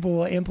that people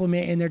will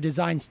implement in their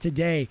designs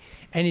today.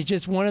 And it's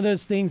just one of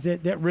those things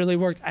that really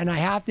worked. And I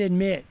have to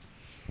admit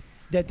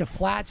that the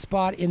flat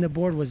spot in the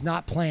board was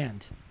not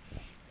planned.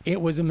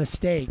 It was a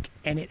mistake,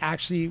 and it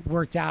actually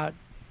worked out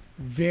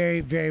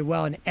very, very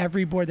well. And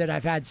every board that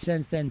I've had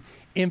since then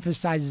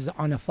emphasizes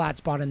on a flat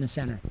spot in the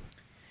center.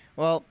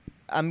 Well,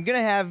 I'm going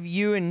to have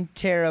you and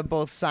Tara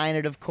both sign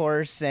it, of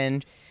course,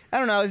 and I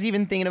don't know, I was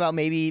even thinking about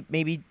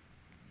maybe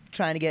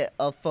trying to get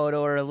a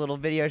photo or a little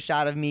video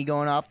shot of me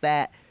going off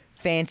that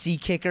fancy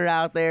kicker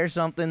out there,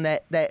 something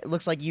that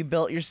looks like you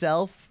built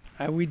yourself.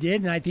 We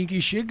did, and I think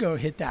you should go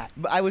hit that.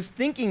 But I was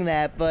thinking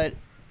that, but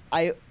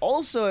I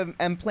also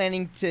am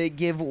planning to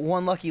give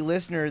one lucky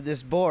listener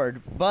this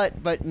board.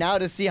 But now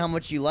to see how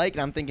much you like it,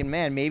 I'm thinking,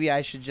 man, maybe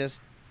I should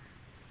just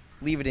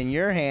leave it in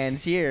your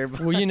hands here.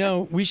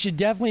 Well, we should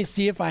definitely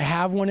see if I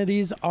have one of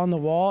these on the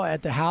wall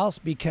at the house,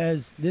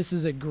 because this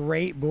is a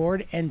great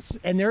board, and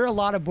there are a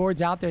lot of boards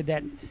out there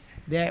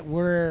that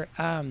were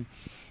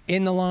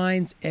in the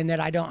lines and that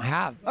I don't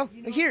have. Oh,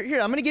 here,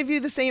 I'm going to give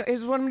you the same.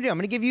 Here's what I'm going to do. I'm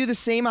going to give you the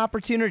same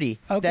opportunity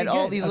that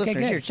all these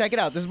listeners. Here, check it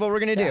out. This is what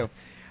we're going to do.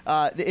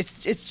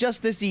 It's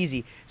just this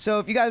easy. So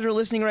if you guys are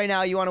listening right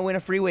now, you want to win a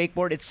free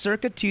wakeboard. It's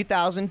circa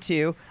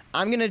 2002.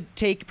 I'm going to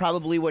take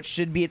probably what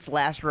should be its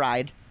last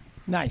ride.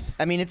 Nice.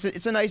 I mean,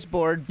 it's a nice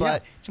board,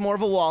 but it's more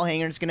of a wall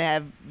hanger. It's going to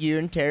have you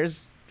and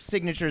Tara's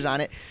signatures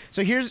on it.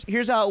 So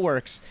here's how it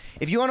works.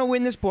 If you want to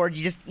win this board,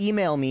 you just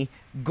email me,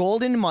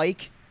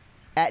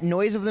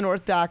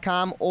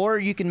 goldenmike@noiseofthenorth.com, or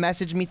you can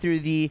message me through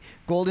the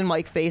Golden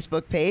Mike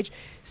Facebook page.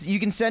 So you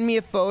can send me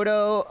a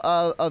photo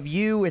of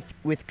you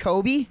with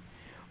Cobe.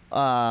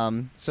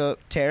 So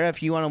Tara,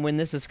 if you want to win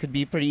this could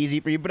be pretty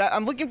easy for you, but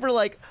I'm looking for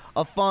like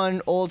a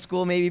fun old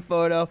school maybe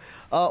photo,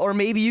 or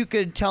maybe you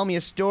could tell me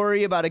a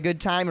story about a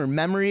good time or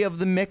memory of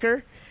the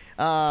Mikker.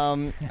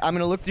 I'm going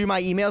to look through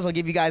my emails. I'll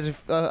give you guys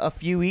a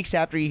few weeks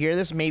after you hear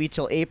this, maybe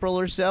till April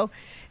or so,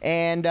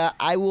 and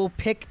I will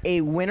pick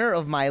a winner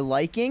of my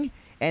liking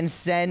and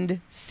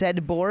send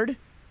said board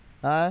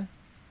to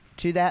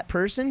that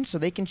person so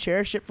they can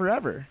cherish it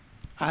forever.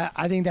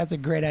 I think that's a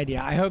great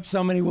idea. I hope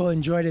somebody will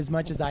enjoy it as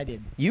much as I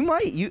did. You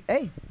might. You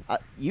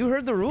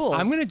heard the rules.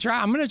 I'm gonna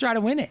try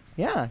to win it.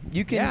 Yeah,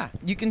 you can. Yeah.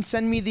 You can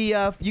send me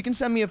the. You can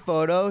send me a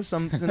photo,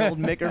 an old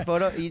Mikker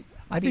photo.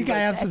 I think I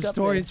have some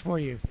stories for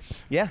you.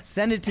 Yeah,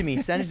 send it to me.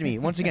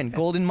 Once again,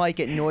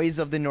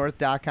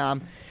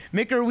 goldenmike@noiseofthenorth.com.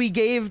 Mikker, we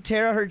gave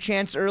Tara her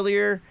chance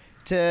earlier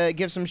to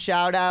give some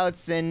shout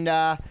outs, and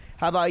how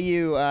about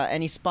you?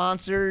 Any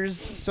sponsors,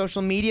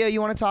 social media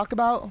you want to talk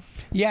about?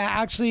 Yeah,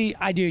 actually,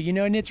 I do.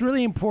 And it's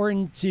really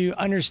important to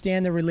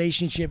understand the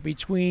relationship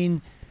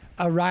between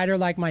a rider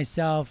like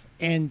myself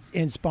and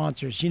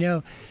sponsors.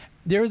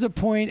 There was a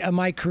point of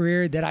my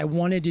career that I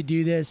wanted to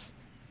do this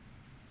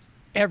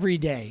every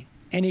day,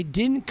 and it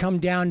didn't come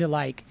down to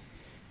like,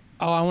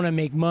 oh, I want to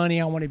make money.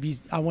 I want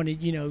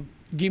to,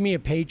 give me a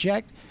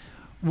paycheck.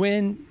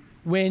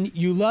 When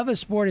you love a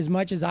sport as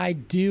much as I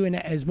do and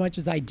as much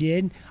as I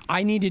did,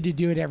 I needed to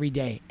do it every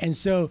day. And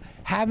so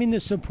having the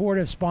support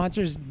of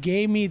sponsors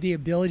gave me the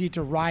ability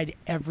to ride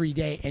every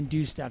day and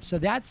do stuff. So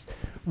that's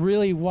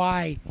really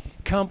why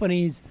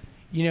companies,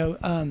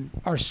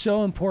 are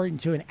so important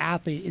to an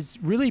athlete. It's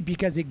really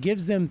because it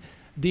gives them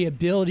the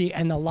ability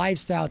and the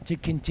lifestyle to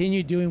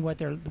continue doing what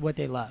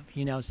they love.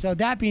 So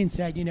that being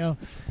said,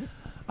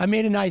 I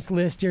made a nice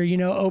list here.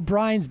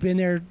 O'Brien's been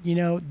there.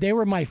 They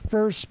were my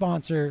first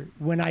sponsor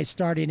when I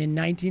started in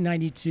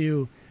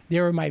 1992.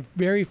 They were my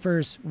very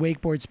first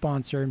wakeboard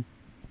sponsor.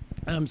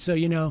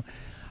 So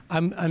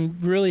I'm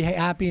really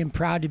happy and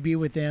proud to be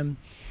with them.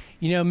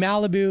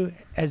 Malibu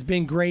has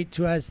been great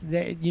to us.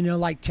 They,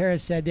 like Tara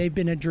said, they've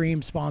been a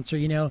dream sponsor.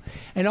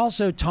 And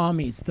also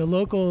Tommy's, the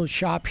local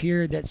shop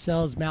here that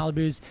sells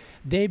Malibus.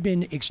 They've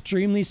been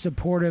extremely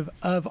supportive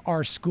of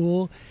our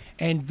school.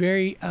 And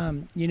very,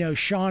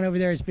 Sean over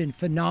there has been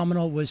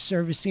phenomenal with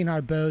servicing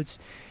our boats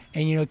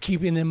and,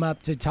 keeping them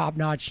up to top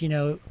notch,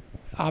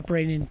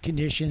 operating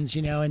conditions,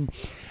 and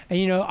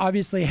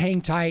obviously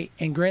Hang Tight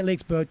and Great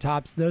Lakes Boat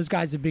Tops. Those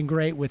guys have been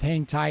great with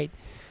Hang Tight.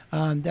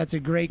 That's a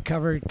great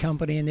cover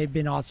company, and they've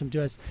been awesome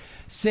to us.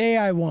 Say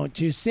I Won't,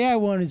 too. Say I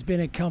Won't has been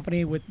a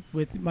company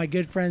with my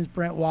good friends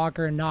Brent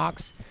Walker and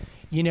Knox.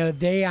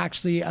 They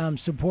actually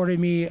supported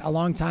me a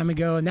long time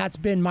ago, and that's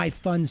been my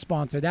fun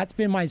sponsor. That's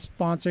been my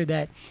sponsor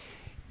that,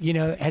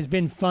 has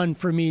been fun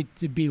for me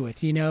to be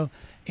with.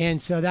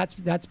 And so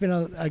that's been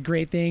a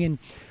great thing. And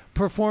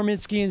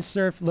Performance Ski and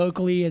Surf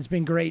locally has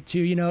been great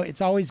too.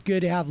 It's always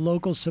good to have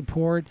local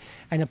support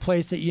and a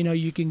place that,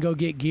 you can go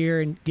get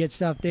gear and get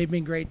stuff. They've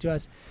been great to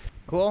us.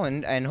 Cool,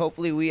 and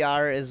hopefully we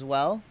are as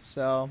well.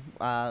 So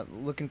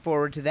looking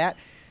forward to that.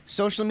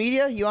 Social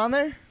media, you on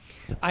there?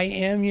 I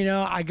am.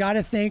 I got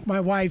to thank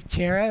my wife,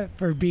 Tara,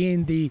 for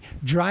being the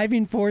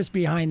driving force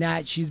behind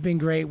that. She's been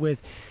great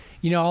with,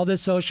 all the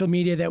social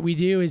media that we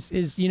do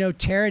is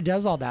Tara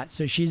does all that.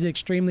 So she's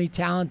extremely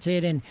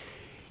talented and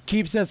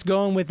keeps us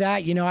going with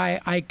that.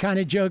 I kind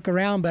of joke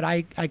around, but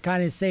I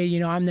kind of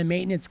say, I'm the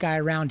maintenance guy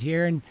around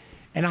here. And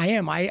I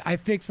am. I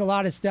fix a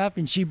lot of stuff,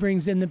 and she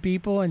brings in the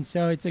people. And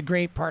so it's a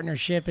great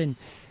partnership. And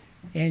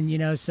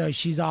so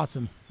she's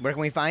awesome. Where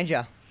can we find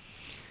you?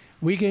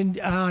 We can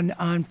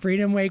on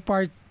Freedom Wake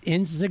Park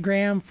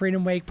Instagram,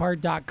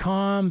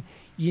 freedomwakepark.com,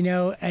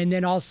 and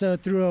then also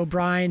through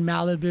O'Brien,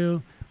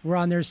 Malibu. We're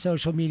on their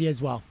social media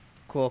as well.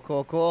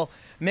 Cool.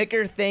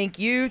 Mikker, thank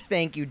you.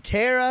 Thank you,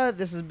 Tara.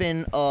 This has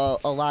been a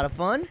lot of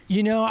fun.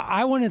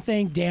 I want to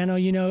thank Dano.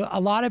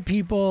 A lot of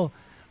people,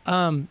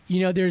 there's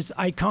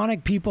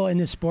iconic people in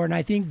the sport. And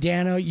I think,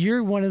 Dano,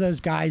 you're one of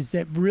those guys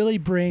that really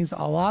brings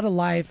a lot of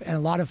life and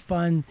a lot of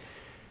fun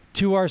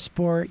to our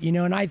sport,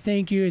 and I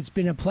thank you. It's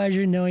been a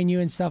pleasure knowing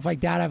you and stuff like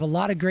that. I have a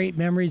lot of great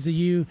memories of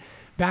you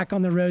back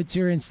on the road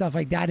tour and stuff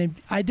like that. And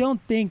I don't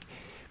think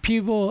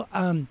people,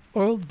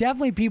 or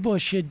definitely people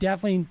should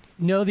definitely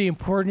know the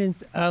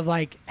importance of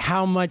like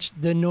how much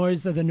the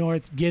Noise of the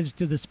North gives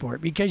to the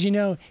sport, because,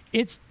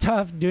 it's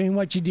tough doing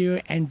what you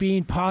do and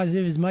being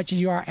positive as much as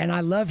you are. And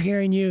I love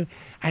hearing you.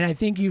 And I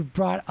think you've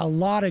brought a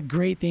lot of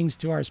great things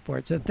to our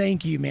sport. So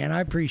thank you, man. I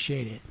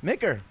appreciate it.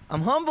 Mikker,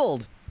 I'm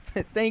humbled.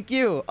 Thank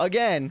you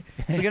again.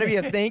 It's going to be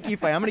a thank you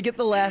fight. I'm going to get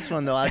the last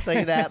one, though. I'll tell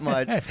you that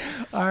much.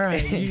 All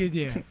right. You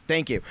do.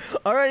 Thank you.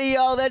 Alrighty,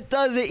 y'all. That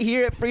does it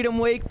here at Freedom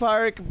Wake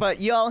Park. But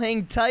y'all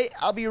hang tight.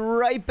 I'll be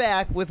right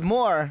back with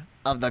more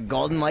of the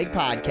Golden Mike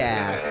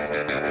Podcast.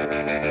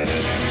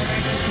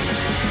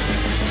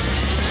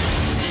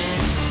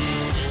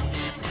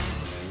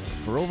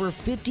 For over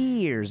 50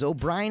 years,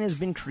 O'Brien has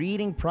been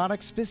creating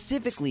products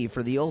specifically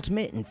for the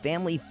ultimate in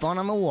family fun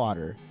on the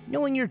water.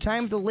 Knowing your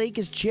time at the lake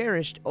is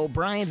cherished,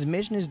 O'Brien's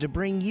mission is to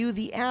bring you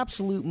the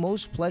absolute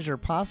most pleasure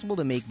possible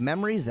to make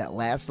memories that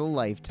last a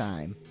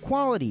lifetime.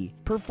 Quality,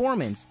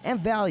 performance, and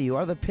value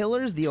are the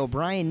pillars the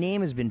O'Brien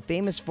name has been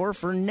famous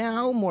for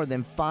now more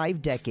than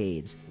 5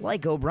 decades.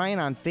 Like O'Brien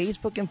on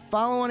Facebook and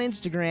follow on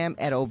Instagram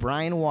at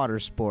O'Brien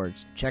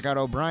Watersports. Check out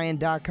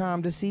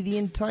O'Brien.com to see the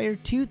entire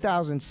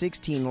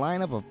 2016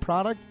 lineup of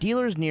product,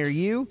 dealers near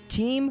you,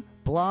 team,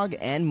 blog,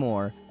 and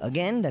more.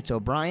 Again, that's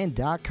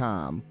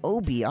O'Brien.com.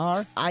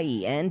 OBRIEN.com.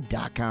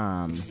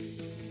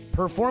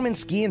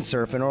 Performance Ski and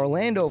Surf in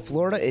Orlando,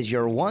 Florida is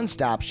your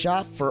one-stop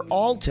shop for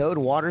all towed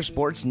water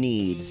sports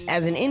needs.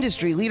 As an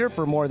industry leader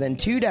for more than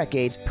 2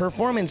 decades,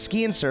 Performance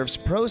Ski and Surf's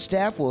pro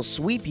staff will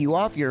sweep you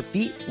off your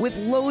feet with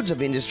loads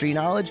of industry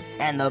knowledge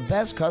and the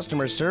best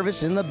customer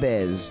service in the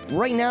biz.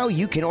 Right now,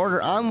 you can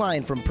order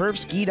online from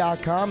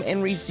perfski.com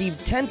and receive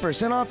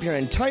 10% off your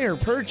entire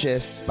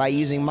purchase by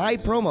using my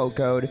promo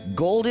code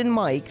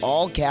GOLDENMIKE,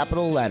 all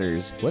capital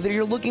letters. Whether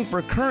you're looking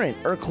for current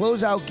or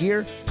closeout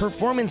gear,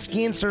 Performance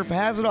Ski and Surf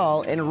has it all.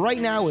 And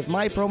right now with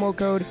my promo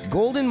code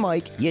Golden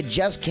Mike, you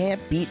just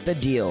can't beat the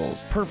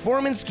deals.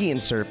 Performance Ski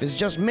and Surf is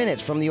just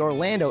minutes from the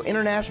Orlando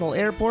International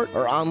Airport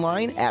or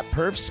online at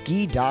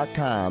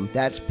perfski.com.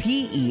 That's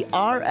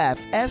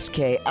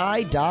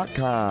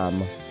PERFSKI.com.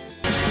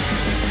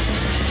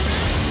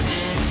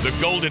 The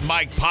Golden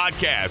Mike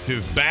Podcast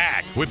is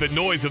back with the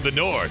Noise of the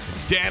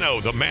North, Dano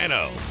the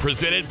Mano,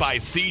 presented by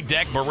Sea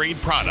Deck Marine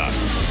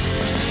Products.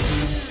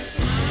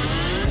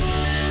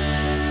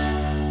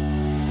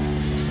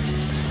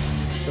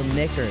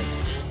 Mikker,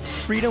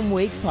 Freedom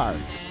Wake Park,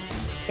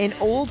 an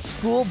old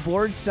school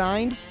board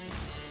signed.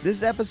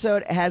 This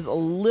episode has a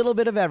little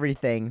bit of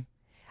everything.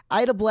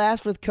 I had a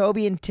blast with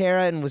Cobe and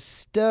Tara and was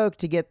stoked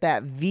to get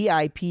that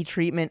VIP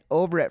treatment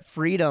over at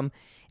Freedom,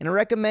 and I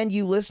recommend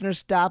you listeners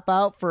stop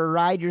out for a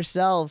ride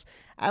yourselves.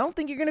 I don't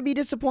think you're going to be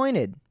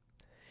disappointed.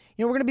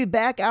 We're going to be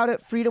back out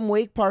at Freedom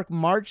Wake Park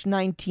March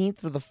 19th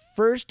for the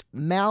first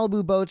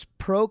Malibu Boats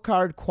Pro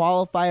Card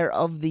Qualifier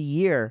of the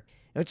year.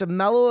 It's a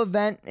mellow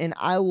event, and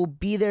I will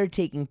be there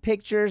taking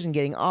pictures and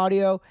getting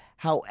audio.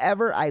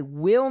 However, I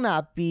will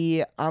not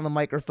be on the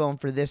microphone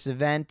for this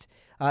event.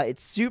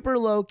 It's super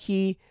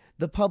low-key.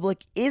 The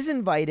public is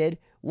invited.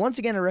 Once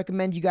again, I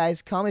recommend you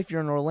guys come if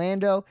you're in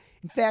Orlando.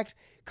 In fact,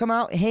 come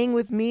out, hang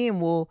with me,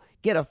 and we'll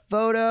get a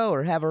photo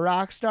or have a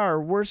rock star,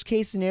 or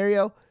worst-case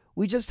scenario,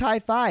 we just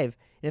high-five.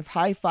 And if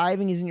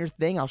high-fiving isn't your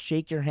thing, I'll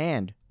shake your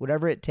hand,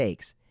 whatever it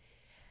takes.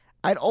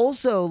 I'd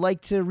also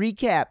like to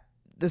recap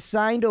the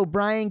signed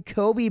O'Brien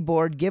Cobe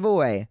board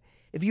giveaway.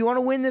 If you want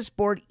to win this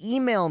board,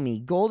 email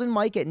me,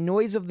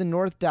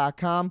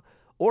 goldenmike@noiseofthenorth.com,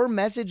 or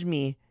message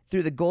me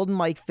through the Golden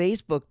Mike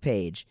Facebook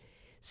page.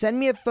 Send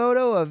me a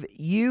photo of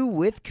you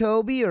with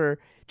Cobe, or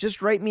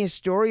just write me a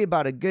story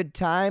about a good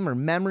time or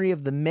memory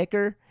of the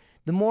Mikker.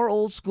 The more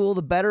old school,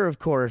 the better, of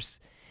course.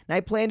 And I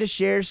plan to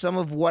share some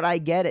of what I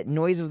get at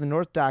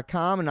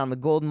noiseofthenorth.com and on the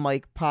Golden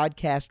Mike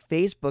Podcast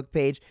Facebook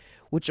page,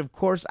 which of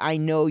course I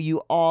know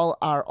you all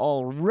are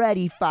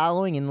already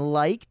following and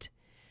liked.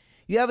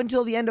 You have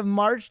until the end of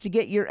March to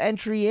get your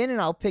entry in,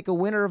 and I'll pick a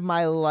winner of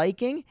my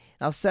liking.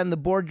 I'll send the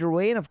board your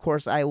way, and of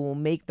course I will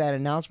make that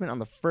announcement on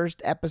the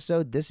first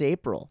episode this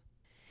April.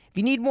 If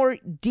you need more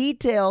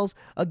details,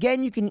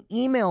 again, you can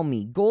email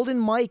me,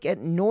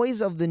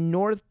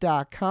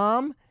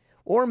 goldenmike@noiseofthenorth.com,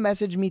 or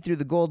message me through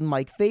the Golden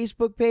Mike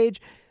Facebook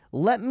page.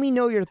 Let me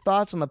know your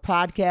thoughts on the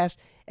podcast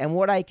and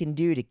what I can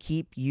do to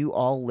keep you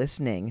all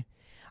listening.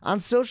 On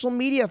social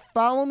media,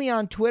 follow me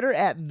on Twitter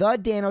at the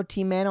Dano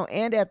T Mano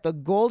and at the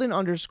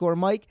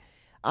Golden_Mike.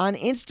 On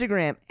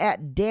Instagram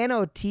at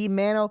Dano T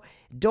Mano.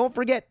 Don't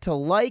forget to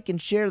like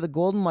and share the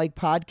Golden Mike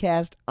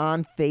Podcast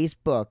on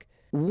Facebook.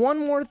 One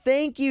more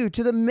thank you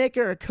to the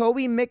Mikker,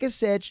 Cobe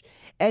Mikacich,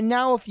 and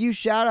now a few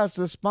shout-outs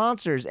to the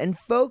sponsors and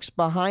folks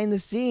behind the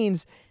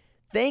scenes.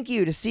 Thank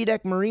you to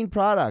SeaDeck Marine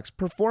Products,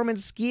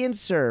 Performance Ski and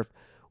Surf,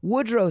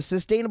 Woodrow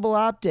Sustainable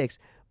Optics,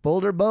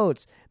 Boulder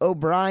Boats,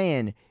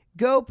 O'Brien,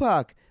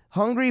 GoPuck,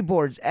 Hungry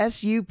Boards,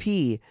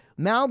 SUP,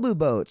 Malibu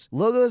Boats,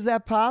 Logos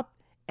That Pop,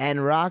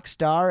 and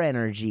Rockstar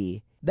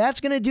Energy. That's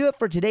going to do it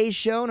for today's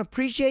show, and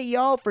appreciate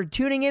y'all for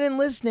tuning in and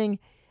listening.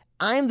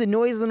 I'm the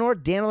Noise of the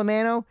North, Dano the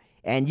Mano,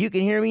 and you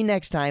can hear me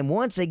next time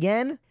once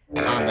again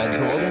on the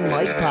Golden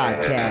Mike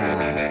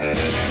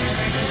Podcast.